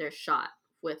side they're shot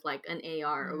with like an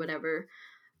AR or whatever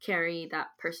carry that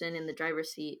person in the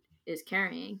driver's seat is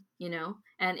carrying,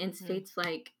 and in states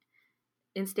like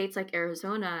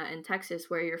Arizona and Texas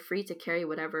where you're free to carry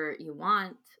whatever you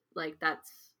want, like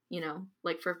that's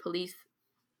like for police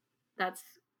that's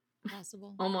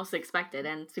Possible. almost expected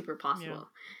and super possible.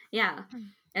 Yeah.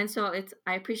 And so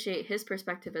I appreciate his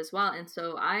perspective as well. And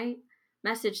so I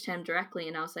messaged him directly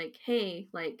and I was like, hey,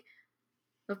 like,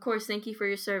 of course, thank you for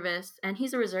your service. And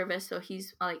he's a reservist, so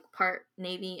he's like part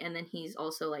Navy, and then he's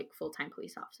also like full-time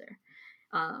police officer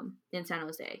in San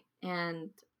Jose.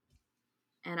 And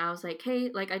I was like,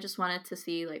 hey, like I just wanted to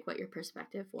see like what your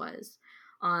perspective was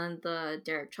on the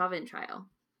Derek Chauvin trial.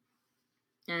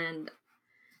 And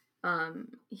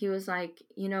he was like,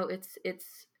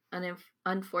 it's an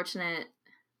unfortunate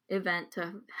event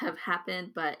to have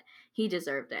happened, but he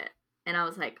deserved it. And I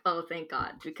was like, oh, thank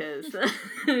God, because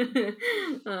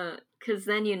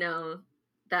then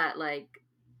that like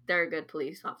there are good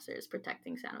police officers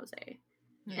protecting San Jose.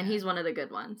 and he's one of the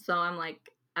good ones. So I'm like,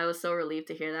 I was so relieved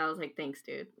to hear that. I was like, thanks,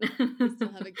 dude. You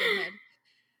still have a good head.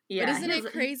 Yeah, but isn't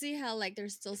it crazy how like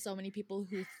there's still so many people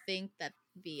who think that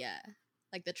the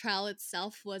like the trial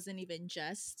itself wasn't even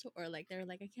just, or like they're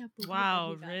like, I can't believe that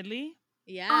he got... Really?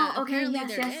 Yeah, Oh, okay, apparently yes,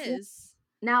 there yes, is. yes.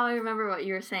 Now I remember what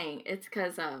you were saying. It's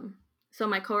because so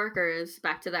my coworkers,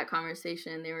 back to that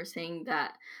conversation, they were saying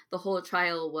that the whole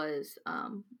trial was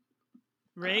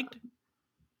Rigged?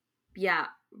 Yeah,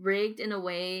 rigged in a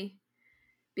way,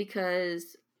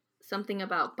 because something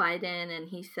about Biden, and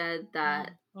he said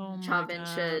that Oh my Chauvin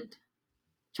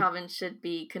God. should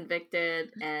be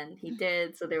convicted, and he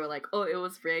did. So they were like, "Oh, it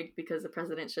was rigged because the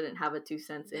president shouldn't have a 2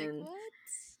 cents Like, in." what?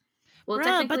 Well, Bruh,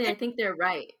 but technically, I think they're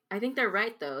right. I think they're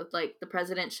right though. Like, the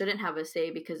president shouldn't have a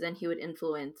say because then he would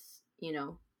influence,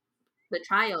 the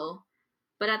trial.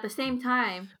 But at the same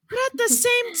time, but at the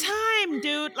same time,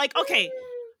 dude, like, okay,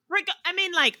 I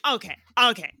mean, like, okay.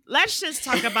 Let's just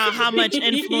talk about how much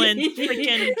influence freaking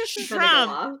Gonna go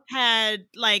Trump off. had,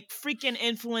 like, freaking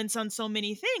influence on so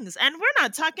many things, and we're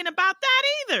not talking about that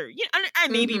either.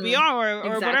 And maybe we are,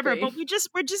 or whatever, but Exactly.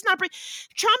 we're just not.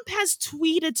 Trump has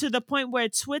tweeted to the point where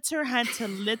Twitter had to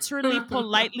literally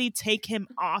politely take him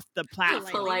off the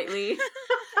platform. Politely.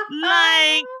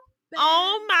 Like,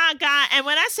 oh my God! And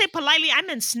when I say politely, I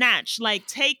mean snatch, like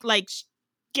take, like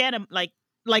get him, like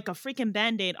a freaking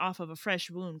band-aid off of a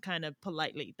fresh wound, kind of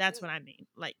politely. That's what I mean.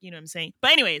 Like, you know what I'm saying?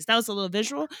 But anyways, that was a little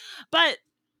visual. But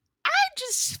I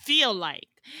just feel like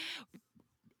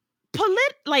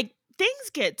like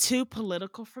things get too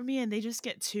political for me, and they just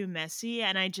get too messy,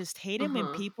 and I just hate it when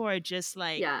people are just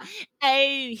like, Yeah.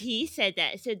 oh, he said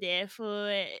that, so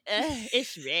therefore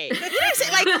it's rigged. You know what I'm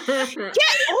saying? Like,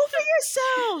 get over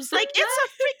yourselves. Like, it's a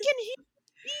freaking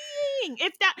human being.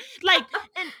 If that, like,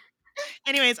 and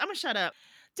anyways, I'm gonna shut up.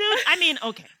 Dude, I mean,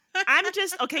 okay. I'm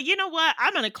just okay. You know what?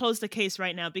 I'm gonna close the case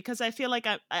right now because I feel like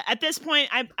at this point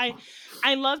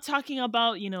I love talking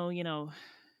about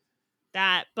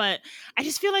that, but I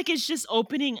just feel like it's just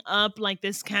opening up like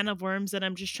this can of worms that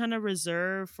I'm just trying to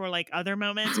reserve for like other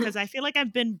moments, because I feel like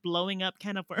I've been blowing up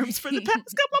can of worms for the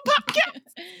past couple of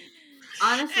podcasts.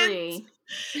 Honestly.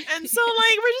 And so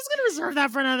like we're just gonna reserve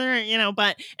that for another,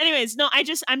 but anyways, no,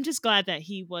 I'm just glad that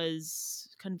he was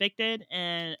convicted,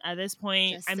 and at this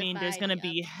point, I mean, there's gonna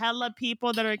be hella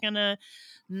people that are gonna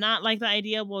not like the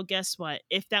idea. Well, guess what?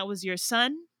 If that was your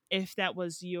son, if that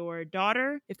was your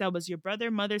daughter, if that was your brother,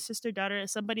 mother, sister, daughter,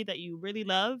 somebody that you really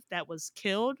love that was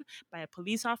killed by a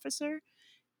police officer,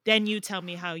 then you tell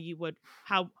me how you would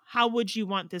how would you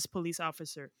want this police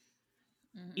officer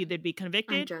either be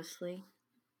convicted Unjustly.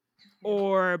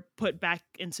 or put back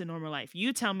into normal life?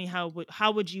 You tell me how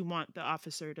would you want the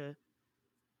officer to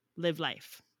live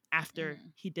life after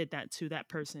he did that to that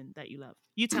person that you love?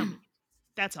 You tell me.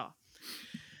 That's all.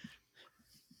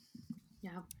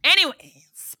 Yeah.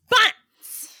 Anyways, but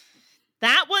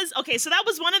that was okay. So that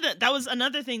was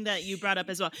another thing that you brought up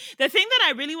as well. The thing that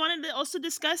I really wanted to also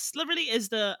discuss, Liberty, is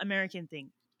the American thing.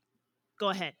 Go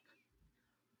ahead.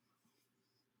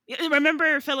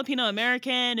 Remember Filipino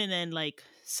American and then like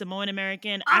Samoan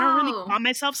American? I don't really call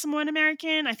myself Samoan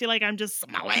American. I feel like I'm just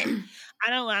Samoan. I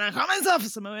don't want to call myself a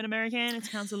Samoan American. It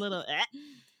sounds a little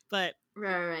but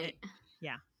right.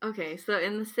 Yeah. Okay, so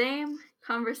in the same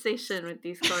conversation with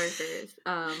these coworkers,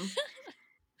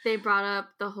 they brought up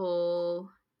the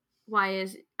whole, why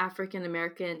is African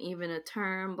American even a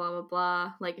term, blah blah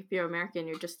blah. Like, if you're American,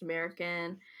 you're just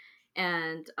American.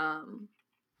 And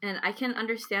I can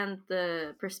understand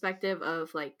the perspective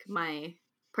of like my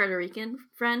Puerto Rican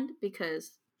friend,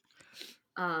 because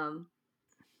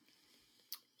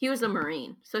he was a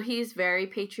Marine, so he's very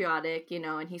patriotic,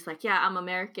 and he's like, yeah, I'm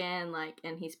American, like,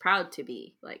 and he's proud to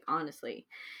be, like, honestly,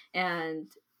 and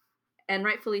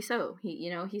rightfully so.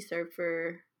 He served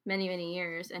for many, many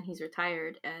years, and he's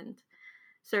retired and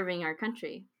serving our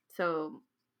country, so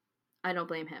I don't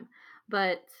blame him.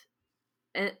 But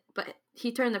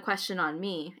he turned the question on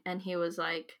me, and he was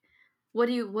like,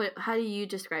 how do you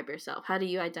describe yourself? How do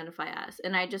you identify as?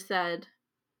 And I just said,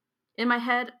 in my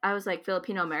head, I was like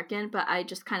Filipino American, but I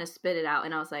just kind of spit it out,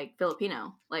 and I was like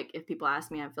Filipino. Like, if people ask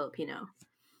me, I'm Filipino.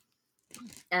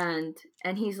 And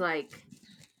he's like,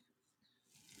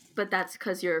 but that's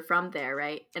because you're from there,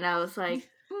 right? And I was like,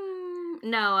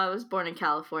 no, I was born in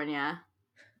California,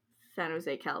 San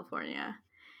Jose, California.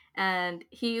 And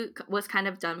he was kind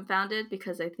of dumbfounded,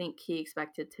 because I think he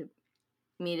expected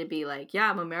me to be like,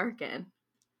 yeah, I'm American.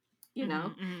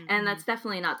 And that's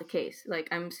definitely not the case. Like,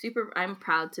 I'm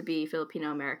proud to be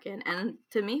Filipino American, and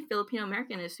to me, Filipino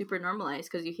American is super normalized,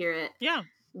 because you hear it. Yeah,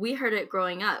 we heard it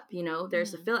growing up.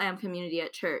 There's the Phil-Am community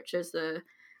at church. There's the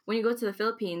when you go to the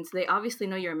Philippines, they obviously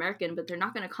know you're American, but they're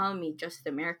not going to call me just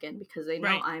American because they know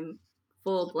Right. I'm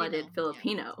full-blooded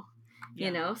Filipino,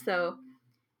 Filipino. So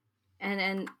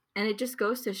and it just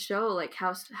goes to show like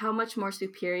how much more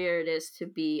superior it is to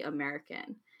be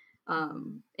American,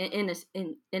 in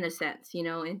a sense,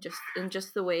 in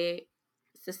just the way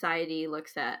society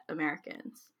looks at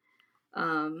Americans.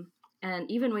 And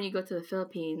even when you go to the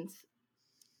Philippines,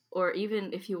 or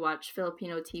even if you watch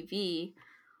Filipino TV,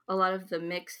 a lot of the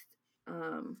mixed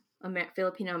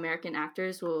Filipino American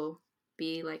actors will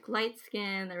be like light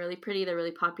skinned, they're really pretty, they're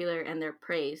really popular, and they're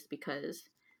praised because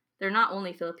they're not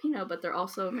only Filipino, but they're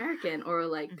also American, or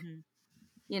like,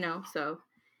 so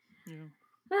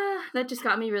that just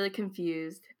got me really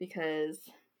confused because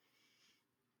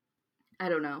I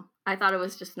don't know. I thought it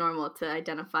was just normal to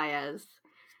identify as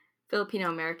Filipino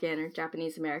American or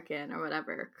Japanese American or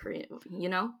whatever, Korean,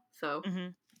 so.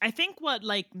 I think what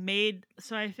made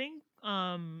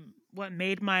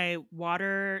my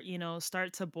water,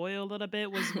 start to boil a little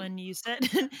bit was when you said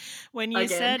when you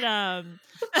said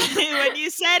when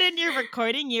you said in your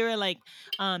recording, you were like,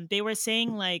 they were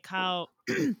saying like how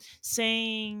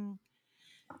saying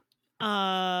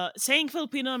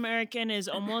Filipino American is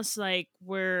almost like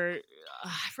we're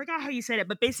I forgot how you said it,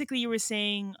 but basically you were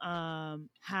saying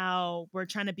how we're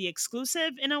trying to be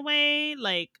exclusive in a way,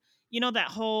 like that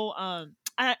whole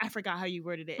I forgot how you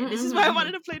worded it. And this is why I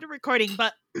wanted to play the recording,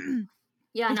 but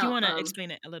yeah, if you want to explain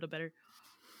it a little better.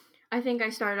 I think I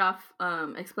started off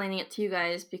explaining it to you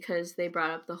guys because they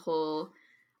brought up the whole.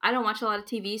 I don't watch a lot of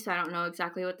TV, so I don't know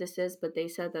exactly what this is, but they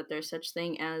said that there's such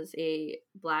thing as a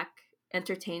black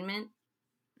entertainment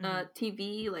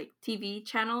TV, like TV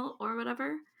channel or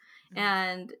whatever.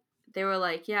 And they were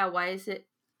like, yeah, why is it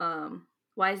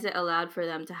allowed for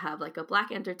them to have like a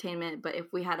black entertainment, but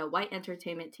if we had a white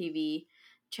entertainment TV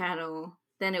channel,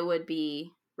 then it would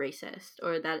be racist,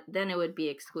 or that then it would be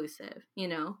exclusive,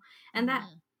 and that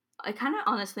it kind of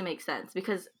honestly makes sense,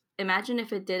 because imagine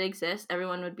if it did exist,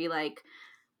 everyone would be like,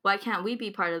 why can't we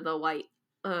be part of the white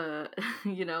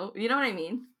you know what I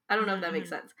mean? I don't know if that makes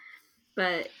sense,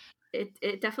 but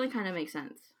it definitely kind of makes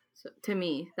sense. So to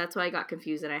me, that's why I got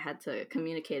confused, and I had to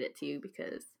communicate it to you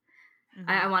because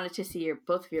I wanted to see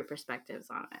both of your perspectives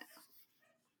on it.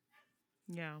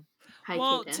 Yeah. Hi,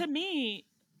 well, Kaden. to me,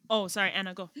 oh, sorry,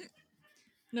 Anna, go.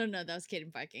 No, that was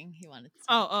Kaden barking. He wanted to.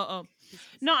 Oh.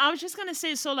 No, I was just gonna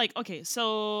say, so like, okay,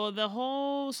 so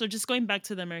just going back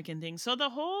to the American thing. So the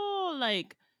whole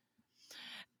like,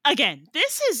 again,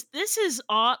 this is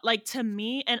all like, to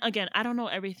me, and again, I don't know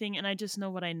everything, and I just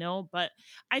know what I know, but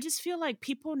I just feel like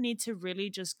people need to really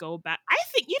just go back. I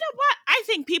think, you know what? I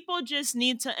think people just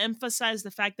need to emphasize the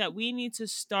fact that we need to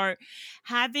start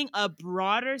having a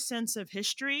broader sense of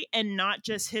history and not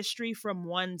just history from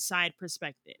one side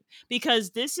perspective,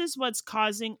 because this is what's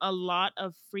causing a lot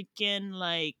of freaking,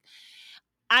 like,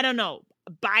 I don't know,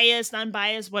 biased,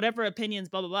 unbiased, whatever opinions,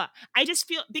 blah, blah, blah. I just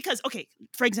feel, because, okay,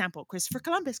 for example, Christopher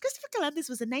Columbus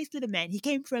was a nice little man. He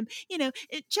came from,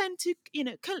 trying to,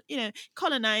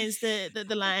 colonize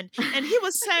the land. And he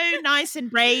was so nice and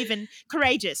brave and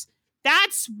courageous.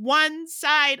 That's one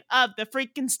side of the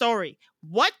freaking story.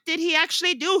 What did he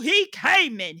actually do? He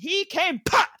came in. He came,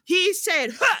 pop. He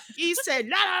said, huh. He said,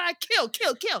 la, la, la, kill,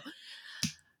 kill, kill.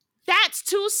 That's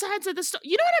two sides of the story.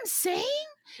 You know what I'm saying?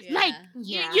 Yeah. Like,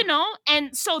 you know,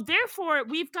 and so therefore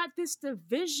we've got this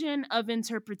division of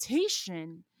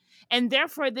interpretation, and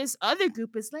therefore this other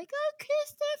group is like, oh,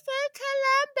 Christopher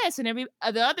Columbus,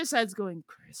 and the other side's going,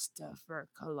 Christopher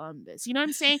Columbus. You know what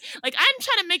I'm saying? Like, I'm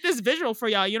trying to make this visual for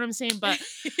y'all. You know what I'm saying? But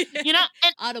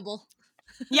and audible.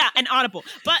 Yeah, and audible.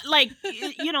 But like,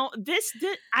 this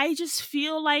I just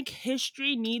feel like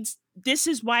history needs. This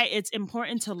is why it's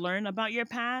important to learn about your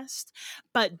past,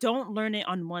 but don't learn it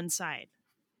on one side.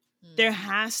 There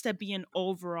has to be an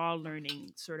overall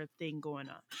learning sort of thing going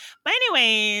on. But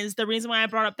anyways, the reason why I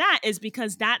brought up that is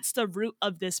because that's the root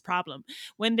of this problem.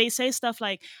 When they say stuff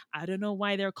like, I don't know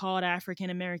why they're called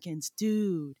African Americans.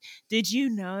 Dude, did you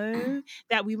know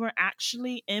that we were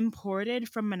actually imported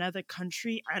from another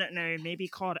country? I don't know, maybe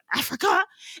called Africa.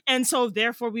 And so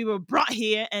therefore we were brought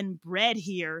here and bred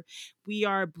here. We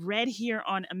are bred here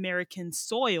on American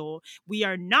soil. We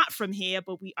are not from here,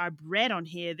 but we are bred on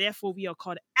here. Therefore, we are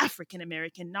called African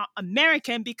American, not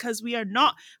American, because we are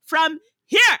not from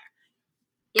here.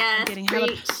 Yes,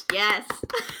 preach. Yes.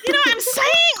 You know what I'm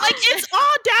saying? Like, it's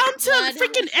all down to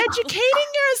freaking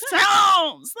educating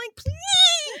yourselves. Like,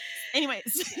 please.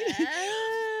 Anyways.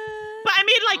 But I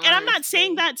mean, like, and I'm not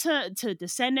saying Honestly. that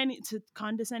to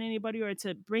condescend anybody or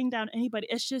to bring down anybody.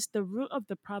 It's just the root of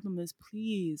the problem is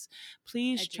please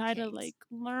try to Educate. like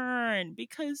learn,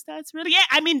 because that's really it.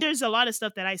 I mean, there's a lot of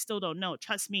stuff that I still don't know.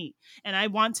 Trust me, and I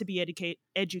want to be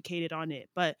educated on it,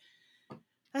 but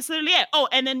that's literally it. Oh,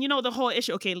 and then the whole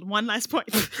issue. Okay, one last point.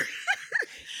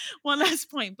 One last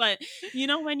point. But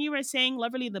when you were saying,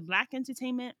 Loverly, the black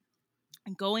entertainment,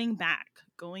 going back.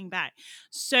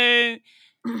 So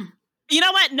you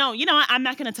know what? No, you know what? I'm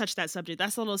not going to touch that subject.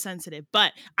 That's a little sensitive.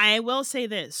 But I will say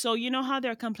this. So, you know how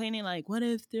they're complaining, like, what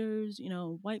if there's,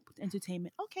 white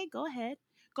entertainment? Okay, go ahead.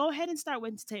 Go ahead and start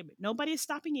with entertainment. Nobody is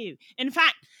stopping you. In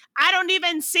fact, I don't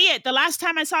even see it. The last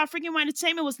time I saw a freaking white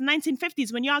entertainment was the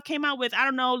 1950s when y'all came out with, I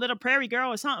don't know, Little Prairie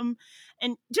Girl or something.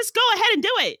 And just go ahead and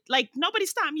do it. Like,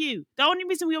 nobody's stopping you. The only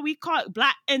reason we call it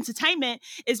black entertainment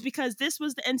is because this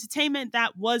was the entertainment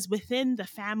that was within the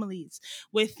families,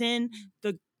 within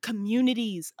the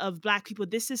communities of black people.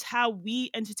 This is how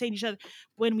we entertain each other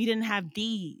when we didn't have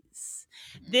these.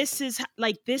 This is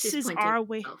She's pointing our at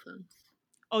way. cell phones.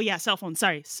 Oh yeah, cell phone.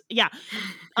 Sorry. Yeah.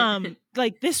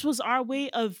 Like this was our way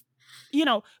of,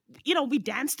 we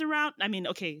danced around. I mean,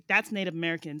 okay, that's Native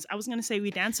Americans. I was gonna say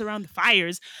we dance around the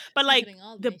fires, but like Hitting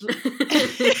all the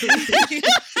nations.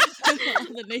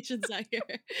 All the nations out here.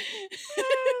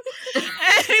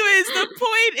 Anyways, the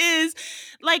point is,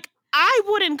 like, I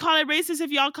wouldn't call it racist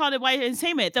if y'all called it white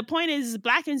entertainment. The point is,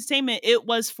 black entertainment, it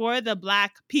was for the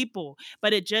black people,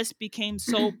 but it just became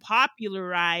so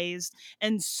popularized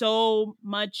and so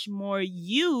much more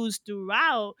used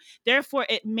throughout. Therefore,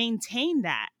 it maintained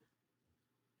that.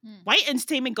 White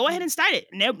entertainment, go ahead and start it.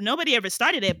 Nobody ever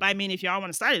started it, but I mean, if y'all want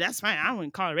to start it, that's fine. I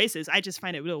wouldn't call it racist. I just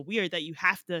find it real weird that you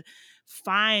have to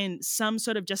find some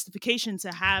sort of justification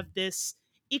to have this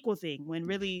equal thing when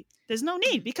really there's no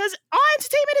need, because all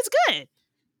entertainment is good. You know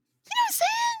what I'm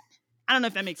saying? I don't know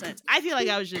if that makes sense. I feel like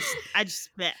I just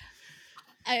bleh.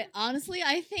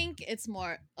 I think it's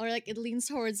more, or like it leans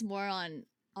towards more on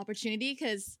opportunity,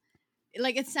 because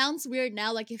like it sounds weird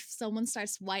now, like if someone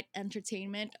starts white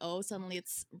entertainment, oh, suddenly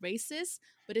it's racist.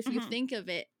 But if you Mhm. think of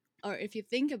it, or if you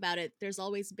think about it, there's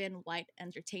always been white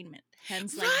entertainment.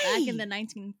 Hence, like back in the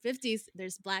 1950s,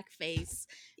 there's blackface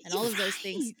and all of those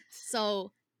things. Right.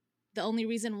 So the only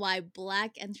reason why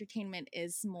black entertainment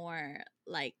is more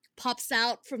like pops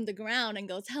out from the ground and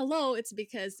goes hello, it's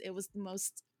because it was the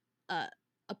most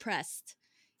oppressed,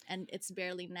 and it's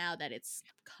barely now that it's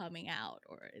coming out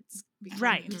or it's becoming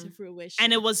Right. into fruition.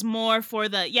 And it was more for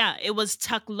it was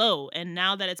tuck low. And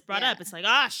now that it's brought up, Yeah. it's like,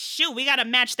 oh, shoot, we got to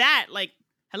match that. Like,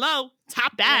 hello,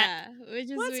 top that. Yeah,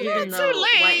 which is What's weird. Even too though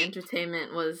white late.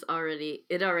 entertainment was already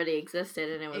existed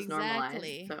and it was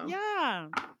Exactly. normalized. So Yeah.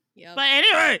 Yep. But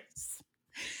anyways.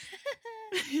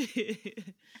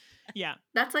 Yeah.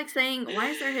 that's like saying,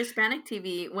 why is there Hispanic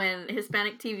TV when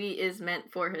Hispanic TV is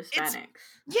meant for Hispanics?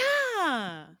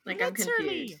 Yeah. Like, I'm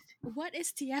literally. confused. What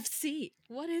is TFC?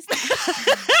 What is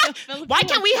that? Why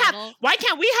can't we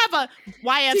have a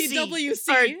YFC TWC?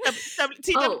 or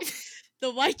TW? Oh.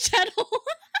 The white channel?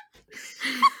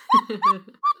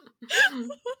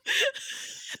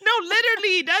 No,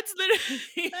 literally. That's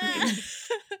literally.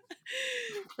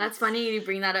 That's funny you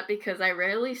bring that up, because I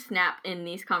rarely snap in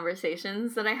these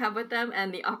conversations that I have with them,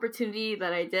 and the opportunity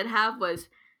that I did have was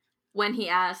when he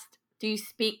asked, do you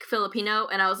speak Filipino?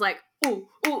 And I was like, ooh,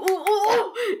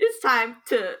 it's time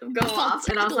to go off.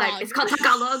 And I was like, it's called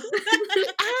Tagalog.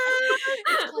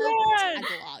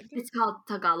 Tagalog. It's called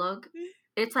Tagalog.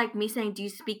 It's like me saying, do you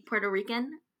speak Puerto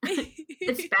Rican?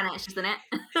 It's Spanish, isn't it?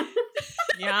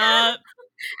 Yeah.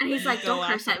 And he's like, don't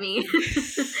curse at me.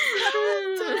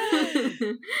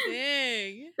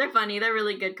 Dang. They're funny. They're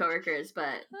really good coworkers,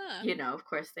 but Huh. of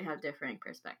course they have different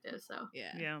perspectives. So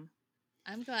Yeah. Yeah.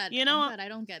 I'm glad. You know I'm what? glad I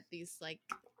don't get these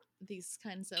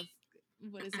kinds of,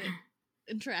 what is it,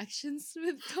 interactions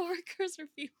with coworkers or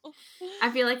people. I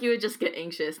feel like you would just get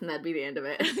anxious, and that'd be the end of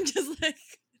it. I'm just like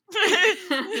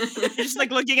You're just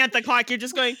like looking at the clock. You're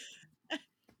just going,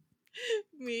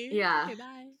 me. Yeah. Okay,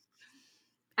 bye.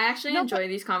 I actually No, enjoy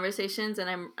these conversations,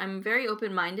 and I'm very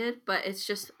open minded. But it's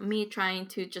just me trying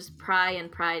to just pry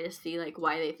to see like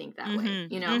why they think that way.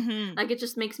 mhm. Like it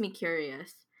just makes me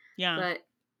curious. Yeah. But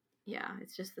yeah,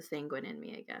 it's just the sanguine in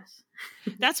me, I guess.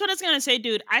 That's what I was gonna say,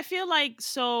 dude. I feel like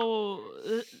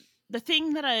the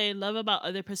thing that I love about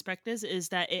other perspectives is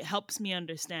that it helps me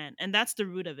understand, and that's the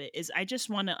root of it. Is I just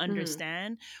want to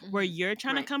understand where you're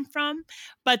trying to Right. come from,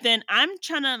 but then I'm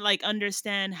trying to like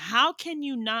understand how can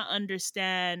you not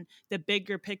understand the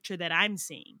bigger picture that I'm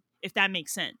seeing. if that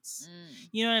makes sense. Mm.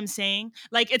 You know what I'm saying?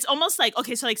 Like, it's almost like,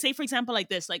 okay, so like, say for example, like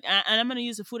this, like, and I'm gonna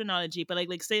use a food analogy, but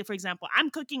like say for example, I'm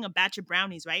cooking a batch of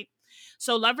brownies, right?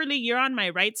 So Loverly, you're on my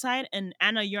right side, and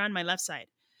Anna, you're on my left side.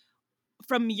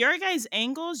 From your guys'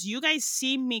 angles, you guys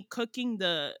see me cooking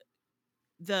the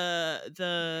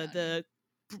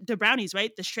brownies,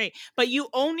 right? The straight. But you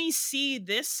only see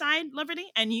this side, Loverly,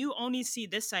 and you only see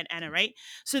this side, Anna, right?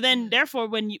 So then, therefore,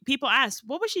 when people ask,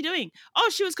 what was she doing? Oh,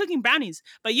 she was cooking brownies.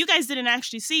 But you guys didn't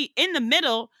actually see. In the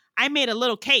middle, I made a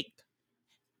little cake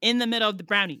in the middle of the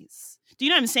brownies. Do you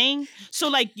know what I'm saying? So,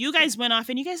 like, you guys went off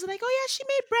and you guys are like, oh, yeah, she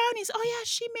made brownies. Oh, yeah,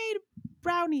 she made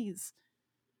brownies.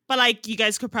 But, like, you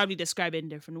guys could probably describe it in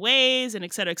different ways and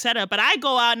et cetera, et cetera. But I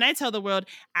go out and I tell the world,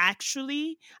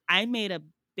 actually, I made a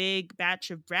big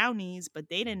batch of brownies, but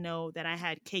they didn't know that I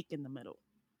had cake in the middle.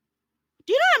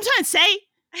 Do you know what I'm trying to say?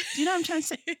 Do you know what I'm trying to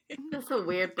say? That's a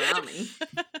weird brownie.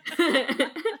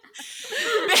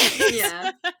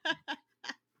 Yeah.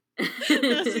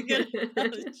 That's a good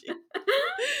analogy.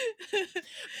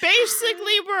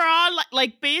 Basically, we're all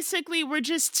like, basically, we're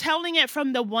just telling it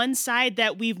from the one side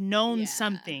that we've known Yeah.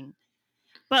 something.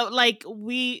 But, like,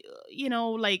 we, you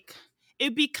know, like,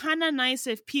 it'd be kind of nice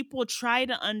if people try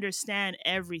to understand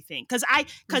everything.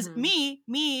 Because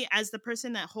me, as the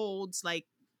person that holds, like,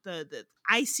 the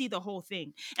I see the whole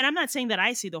thing. And I'm not saying that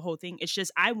I see the whole thing. It's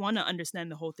just I want to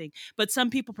understand the whole thing. But some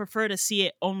people prefer to see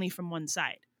it only from one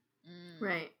side.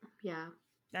 Right. Yeah.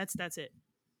 That's it.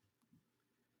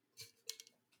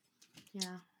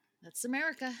 Yeah. That's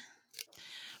America.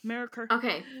 America.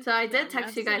 Okay, so I did text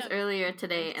wraps you it guys up. earlier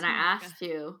today, That's and I America. asked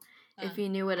you Uh. if you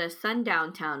knew what a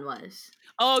sundown town was.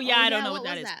 Oh, yeah, I don't know what what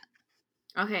that was is. that?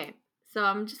 Okay, so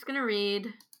I'm just gonna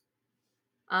read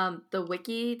the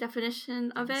wiki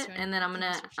definition of it, and then I'm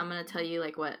gonna tell you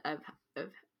like what I've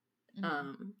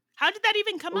How did that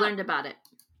even come up? learned about it.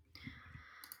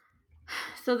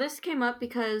 So this came up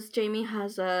because Jamie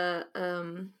has a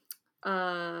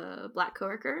black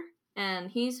coworker, and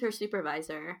he's her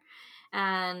supervisor.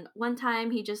 And one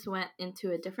time he just went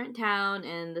into a different town,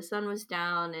 and the sun was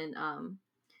down, and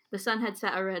the sun had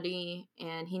set already,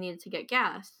 and he needed to get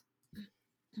gas.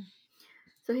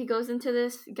 So he goes into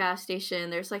this gas station.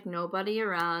 There's like nobody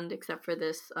around except for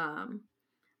this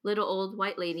little old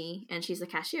white lady, and she's a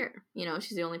cashier. You know,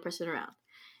 she's the only person around.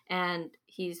 And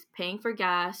he's paying for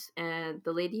gas, and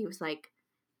the lady was like,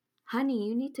 "Honey,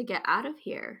 you need to get out of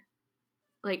here.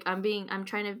 Like, I'm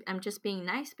just being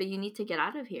nice, but you need to get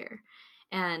out of here."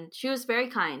 And she was very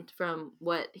kind from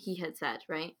what he had said,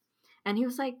 right? And he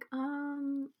was like,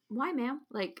 why, ma'am?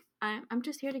 Like, I'm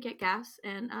just here to get gas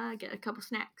and get a couple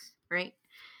snacks, right?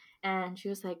 And she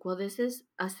was like, well, this is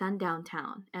a sundown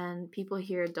town, and people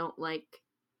here don't like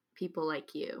people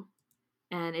like you,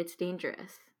 and it's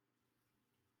dangerous.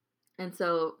 And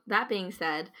so, that being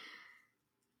said,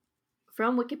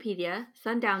 from Wikipedia,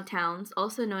 sundown towns,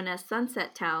 also known as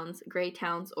sunset towns, gray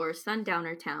towns, or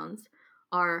sundowner towns,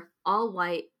 are all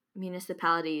white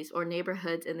municipalities or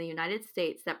neighborhoods in the United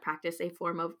States that practice a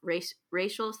form of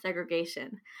racial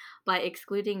segregation by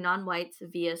excluding non-whites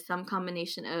via some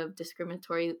combination of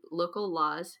discriminatory local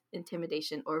laws,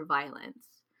 intimidation, or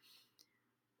violence.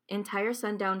 Entire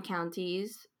sundown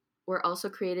counties were also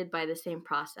created by the same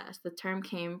process. The term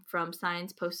came from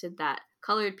signs posted that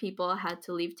colored people had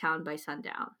to leave town by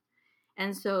sundown.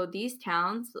 And so these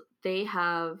towns, they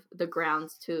have the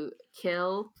grounds to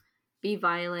kill, be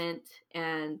violent,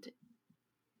 and,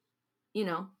 you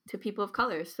know, to people of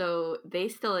color. So they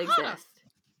still exist.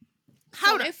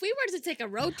 So if we were to take a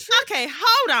road trip, Okay,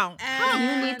 hold on.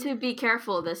 You need to be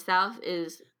careful. The South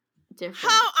is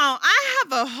different. Hold on. I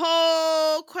have a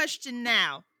whole question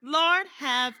now. Lord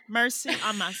have mercy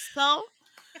on my soul.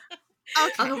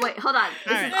 Okay. Oh, wait, hold on.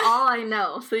 This is all I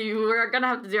know. So you were going to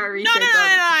have to do our research. No.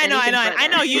 I know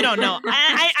further. you don't know.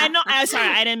 I know. I'm sorry.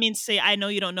 I didn't mean to say I know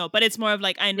you don't know, but it's more of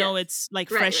like I know it's like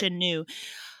fresh and new.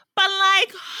 But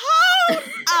like, hold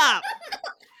up.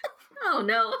 Oh,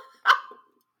 no.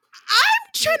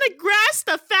 I'm trying to grasp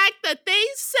the fact that they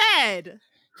said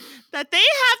that they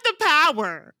have the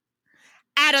power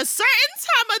at a certain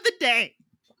time of the day.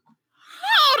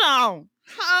 Hold on.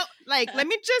 Let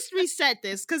me just reset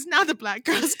this because now the black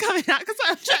girl's coming out because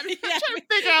I'm trying to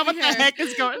figure out what the heck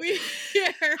is going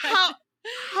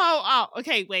on.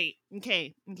 Okay, wait.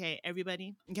 Okay,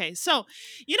 everybody. Okay, so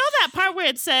you know that part where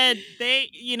it said they,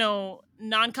 you know,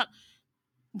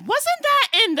 wasn't that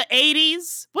in the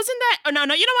 80s? Wasn't that? Oh, no,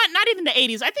 you know what? Not even the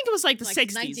 80s. I think it was like the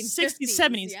 60s, 60s,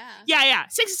 70s. Yeah.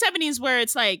 60s, 70s, where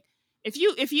it's like,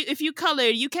 if you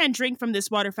colored, you can't drink from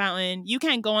this water fountain. You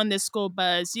can't go on this school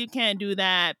bus. You can't do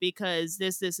that because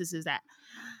this is that.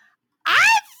 I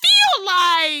feel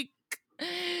like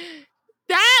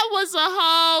That was a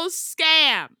whole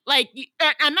scam. Like,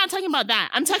 I'm not talking about that.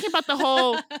 I'm talking about the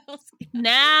whole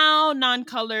now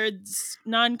non-colors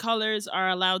are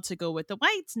allowed to go with the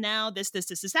whites. Now this,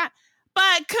 that.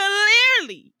 But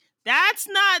clearly, that's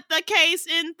not the case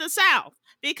in the South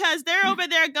because they're over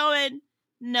there going,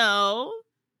 no,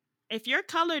 if you're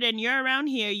colored and you're around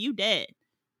here, you dead.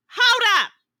 Hold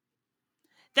up.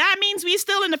 That means we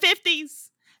still in the 50s.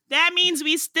 That means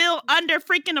we still under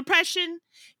freaking oppression.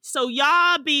 So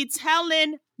y'all be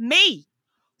telling me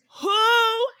who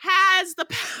has the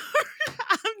power?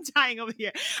 I'm dying over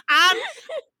here. I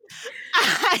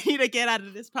need to get out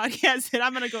of this podcast and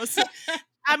I'm gonna go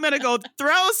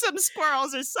throw some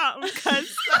squirrels or something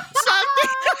because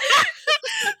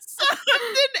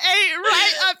something ain't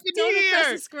right up in Don't here.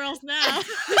 oppress the squirrels now.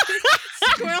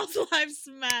 Squirrels' lives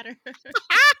matter.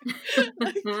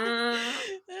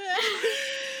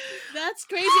 That's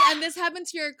crazy. And this happened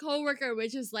to your coworker,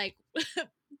 which is like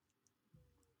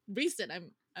recent,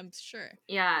 I'm sure.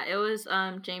 Yeah, it was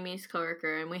Jamie's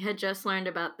coworker, and we had just learned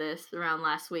about this around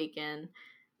last week. So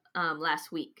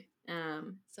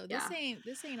yeah.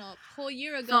 this ain't a whole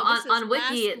year ago. So This is on Wiki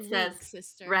last it week, says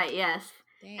sister. right, yes.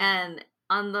 Damn. And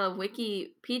on the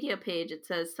Wikipedia page it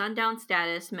says sundown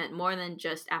status meant more than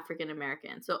just African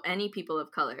American. So any people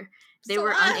of color. They So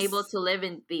were us. unable to live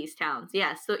in these towns.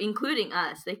 Yes, so including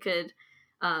us. They could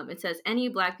it says any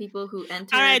black people who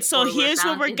entered. All right, so or were here's what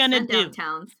found we're in gonna sundown do.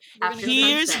 Towns We're gonna after go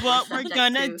Here's sunset what were we're subject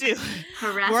gonna to do.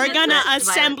 harassment, We're gonna threats, violence.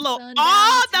 assemble Sundown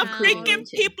all the town. freaking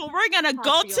Lynching. people. We're gonna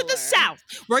go to the Popular. South.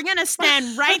 We're gonna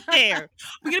stand right there.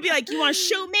 We're gonna be like, you wanna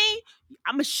shoot me?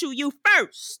 I'm gonna shoot you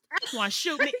first. You wanna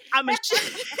shoot me? I'm gonna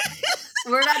shoot.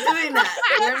 We're not doing that.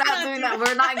 We're not doing that.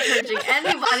 We're not encouraging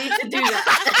anybody to do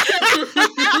that.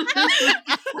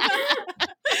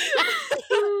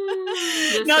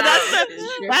 No, that's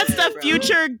That's the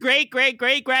future great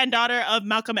granddaughter of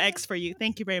Malcolm X for you.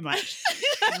 Thank you very much.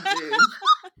 That's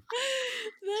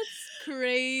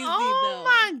crazy, Oh though.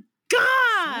 my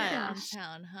god! Yeah.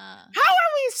 Downtown, huh? How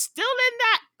are we still in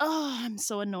that? Oh, I'm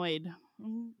so annoyed.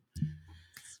 Find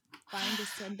the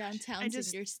sundown towns in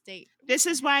your state. This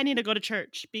is why I need to go to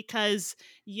church because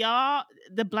y'all,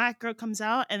 the black girl comes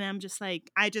out and I'm just like,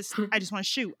 I just want to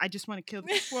shoot. I just want to kill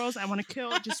the squirrels. I want to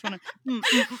kill. Just want to.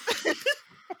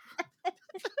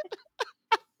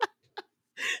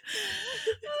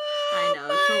 I know,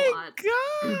 it's a lot.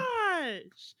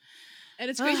 Gosh. And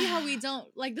it's crazy how we don't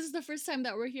like. This is the first time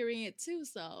that we're hearing it too.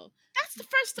 So That's the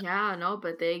first time. Yeah, no,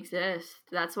 but they exist.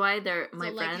 That's why they're my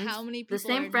so, like, friends. how many people the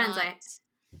same are friends not, I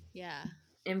yeah.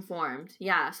 informed.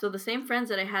 Yeah, so the same friends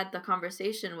that I had the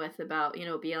conversation with about,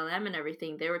 BLM and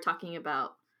everything, they were talking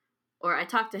about, or I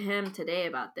talked to him today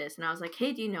about this, and I was like,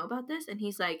 hey, do you know about this? And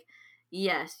he's like,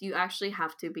 yes, you actually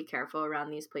have to be careful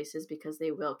around these places because they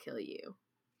will kill you.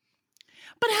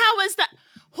 But how is that?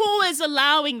 Who is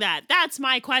allowing that? That's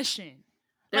my question.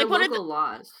 They're Like, what are local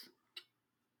laws.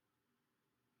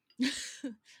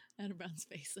 Anna Brown's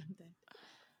face. I'm dead.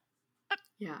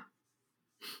 Yeah.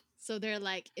 So they're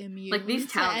like immune. Like these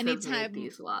to towns any have type, made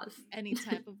these laws. any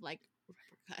type of like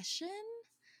repercussion.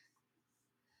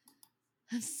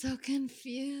 I'm so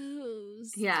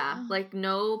confused. Yeah, like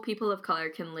no people of color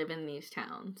can live in these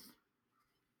towns.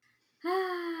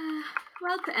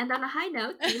 Well, to end on a high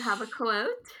note, do you have a quote?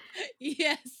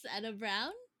 Yes, Anna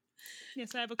Brown.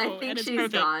 Yes, I have a I quote. think and it's she's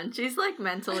perfect. gone. She's like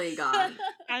mentally gone.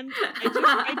 I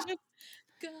just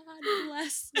God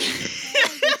bless me.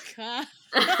 Oh my God.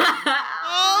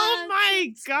 oh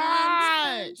my Sun,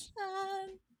 gosh. sun.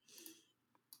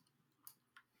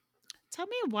 Tell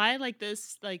me why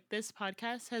this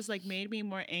podcast has made me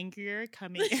more angrier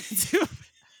coming into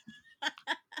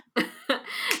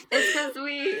It's because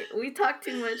we talk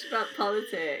too much about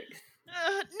politics.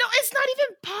 no, it's not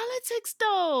even politics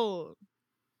though.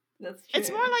 That's true. It's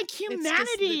more like just the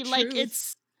humanity. Like truth.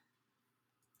 it's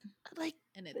like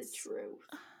And the it's truth.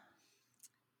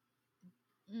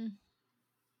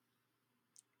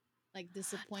 like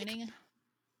disappointing.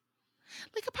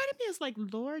 like a part of me is like,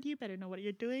 Lord, you better know what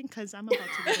you're doing because I'm about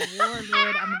to go to war,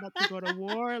 Lord. I'm about to go to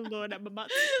war, Lord. I'm about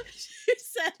to. She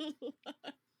said, Lord.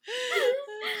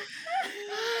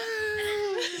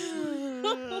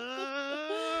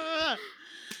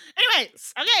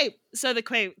 Anyways, okay. So the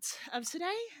quote of today,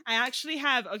 I actually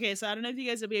have. Okay, so I don't know if you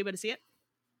guys will be able to see it,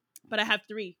 but I have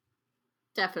 3.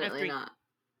 Definitely three. not.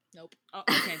 Nope. Oh,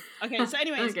 okay. Okay. So,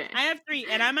 anyways, Okay. I have 3,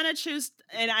 and I'm gonna choose.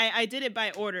 And I did it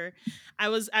by order.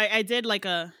 I did like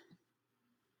a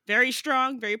very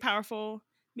strong, very powerful,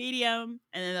 medium,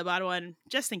 and then the bottom one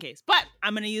just in case. But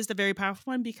I'm gonna use the very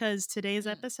powerful one because today's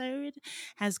episode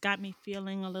has got me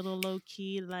feeling a little low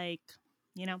key, like.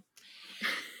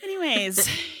 Anyways,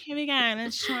 here we go.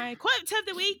 Let's try quote of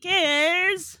the week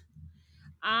is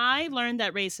I learned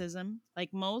that racism,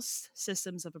 like most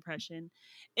systems of oppression,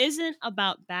 isn't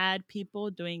about bad people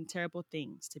doing terrible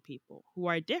things to people who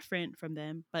are different from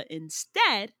them, but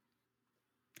instead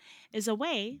is a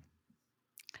way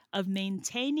of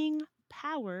maintaining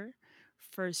power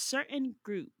for certain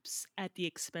groups at the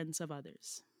expense of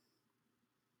others.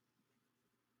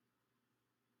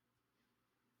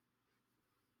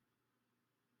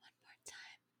 One more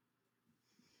time.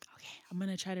 Okay, I'm going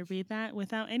to try to read that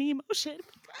without any emotion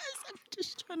because I'm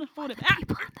just trying to hold it back.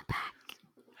 People in the back.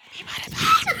 People in the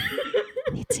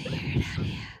back. Need to hear it out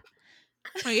here.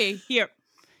 Okay, here.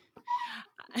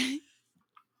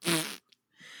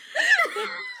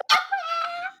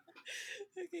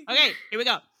 Okay, here we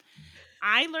go.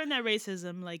 I learned that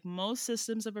racism, like most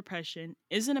systems of oppression,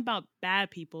 isn't about bad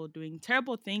people doing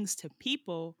terrible things to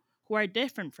people who are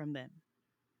different from them,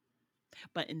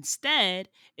 but instead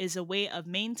is a way of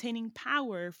maintaining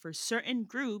power for certain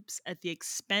groups at the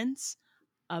expense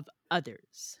of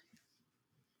others.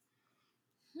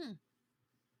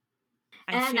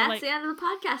 I And feel that's like, the end of the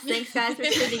podcast. Thanks, guys, for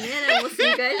tuning in, and we'll see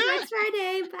you guys next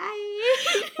Friday. Bye.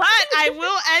 but I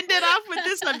will end it off with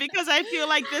this one because I feel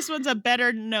like this one's a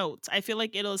better note. I feel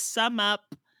like it'll sum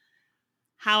up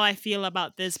how I feel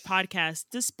about this podcast,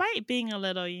 despite being a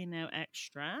little,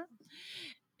 extra,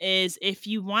 is if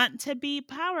you want to be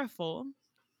powerful,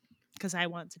 because I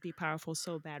want to be powerful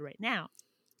so bad right now,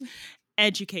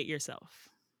 educate yourself.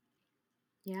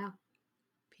 Yeah.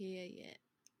 Period.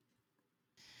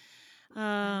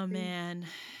 Oh, man.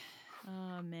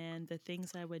 Oh, man. The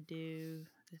things I would do.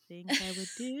 The things I would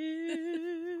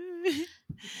do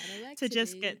to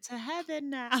just get to heaven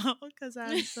now because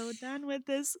I'm so done with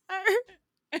this earth.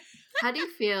 How do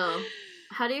you feel?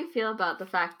 How do you feel about the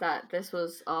fact that this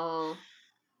was all,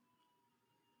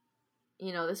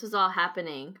 this was all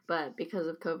happening, but because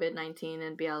of COVID-19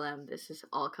 and BLM, this has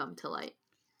all come to light?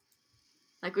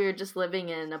 Like we were just living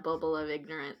in a bubble of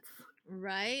ignorance.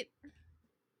 Right?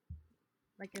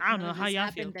 Like if I don't none know of how this y'all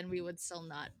happened, feel. then we would still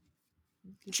not.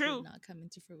 This True. would not come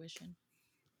into fruition.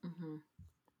 Mm-hmm.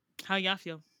 How y'all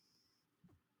feel?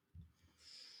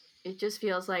 It just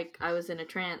feels like I was in a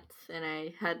trance and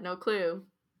I had no clue.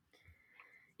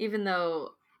 Even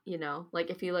though,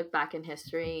 like if you look back in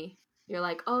history, you're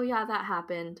like, oh yeah, that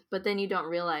happened. But then you don't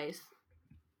realize,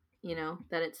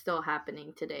 that it's still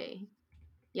happening today,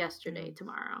 yesterday,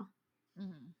 tomorrow.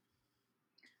 Mm-hmm.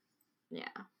 Yeah.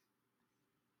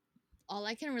 All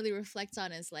I can really reflect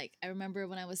on is like I remember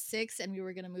when I was 6 and we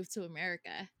were gonna move to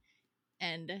America,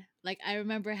 and like I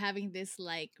remember having this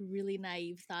like really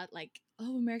naive thought, like,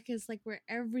 oh, America is like where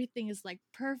everything is like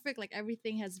perfect, like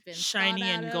everything has been Shiny thought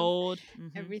out and of, gold.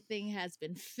 everything has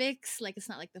been fixed. Like it's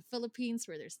not like the Philippines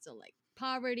where there's still like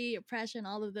poverty, oppression,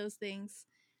 all of those things.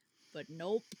 But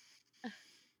nope,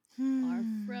 far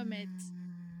from it.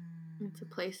 It's a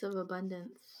place of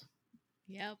abundance.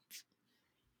 Yep.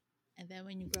 And then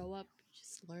when you grow up, you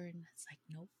just learn. It's like,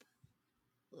 nope.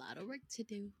 A lot of work to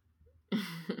do. America.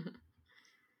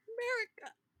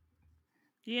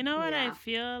 You know what I Yeah.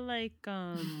 feel like?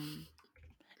 And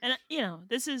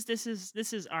this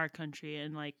is our country,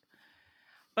 and like,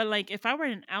 but like, if I were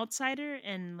an outsider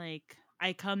and like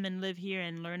I come and live here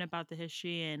and learn about the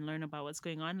history and learn about what's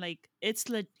going on, like it's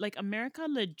like America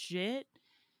legit.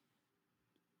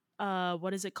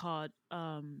 What is it called?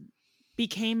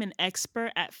 Became an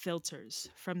expert at filters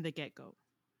from the get go,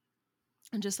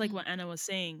 and just like what Anna was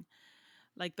saying,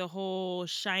 like the whole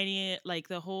shiny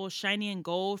and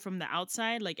gold from the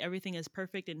outside, like everything is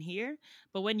perfect in here,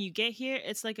 but when you get here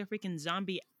it's like a freaking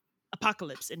zombie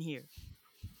apocalypse in here.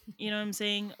 You know what I'm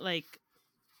saying? Like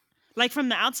from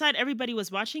the outside everybody was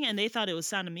watching and they thought it was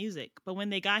Sound of Music, but when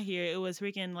they got here it was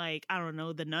freaking like, I don't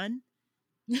know, The Nun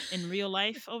in real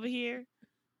life over here.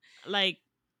 Like,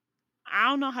 I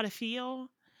don't know how to feel.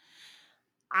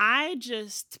 I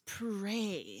just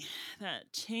pray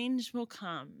that change will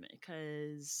come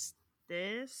because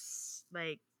this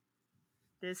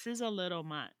is a little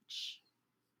much.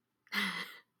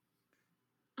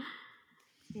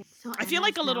 So I feel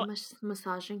like a little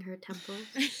massaging her temples.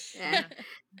 Yeah.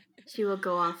 She will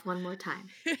go off one more time.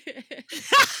 No,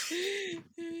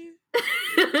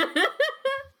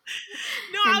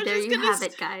 and I was there just you gonna have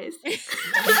it, guys.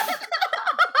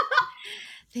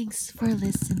 Thanks for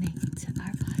listening to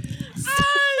our podcast.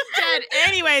 Dead.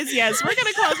 Anyways, yes, we're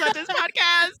gonna close out this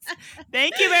podcast.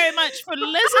 Thank you very much for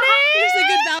listening. There's a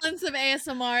good balance of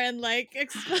ASMR and like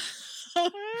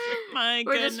My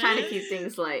We're goodness. just trying to keep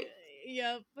things light.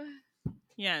 Yep.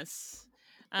 Yes.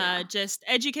 Yeah. Just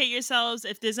educate yourselves.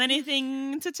 If there's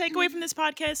anything to take away from this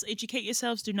podcast, educate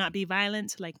yourselves. Do not be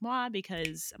violent like moi,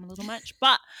 because I'm a little much.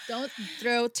 But Don't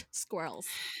throat squirrels.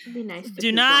 Be nice to do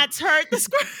people. not hurt the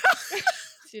squirrel.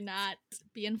 Do not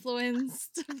be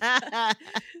influenced.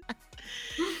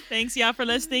 Thanks, y'all, for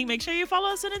listening. Make sure you follow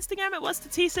us on Instagram at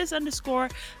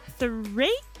whatsthetthesis_3.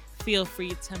 Feel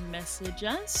free to message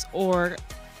us or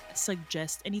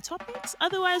suggest any topics.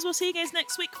 Otherwise, we'll see you guys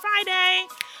next week, Friday.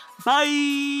 Bye.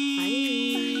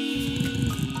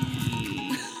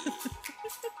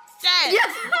 Dead.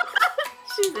 Yes.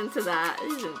 She's into that.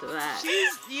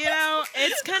 She's,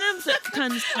 it's kind of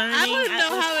concerning I don't at know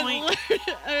this how point.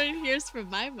 it hears from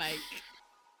my mic.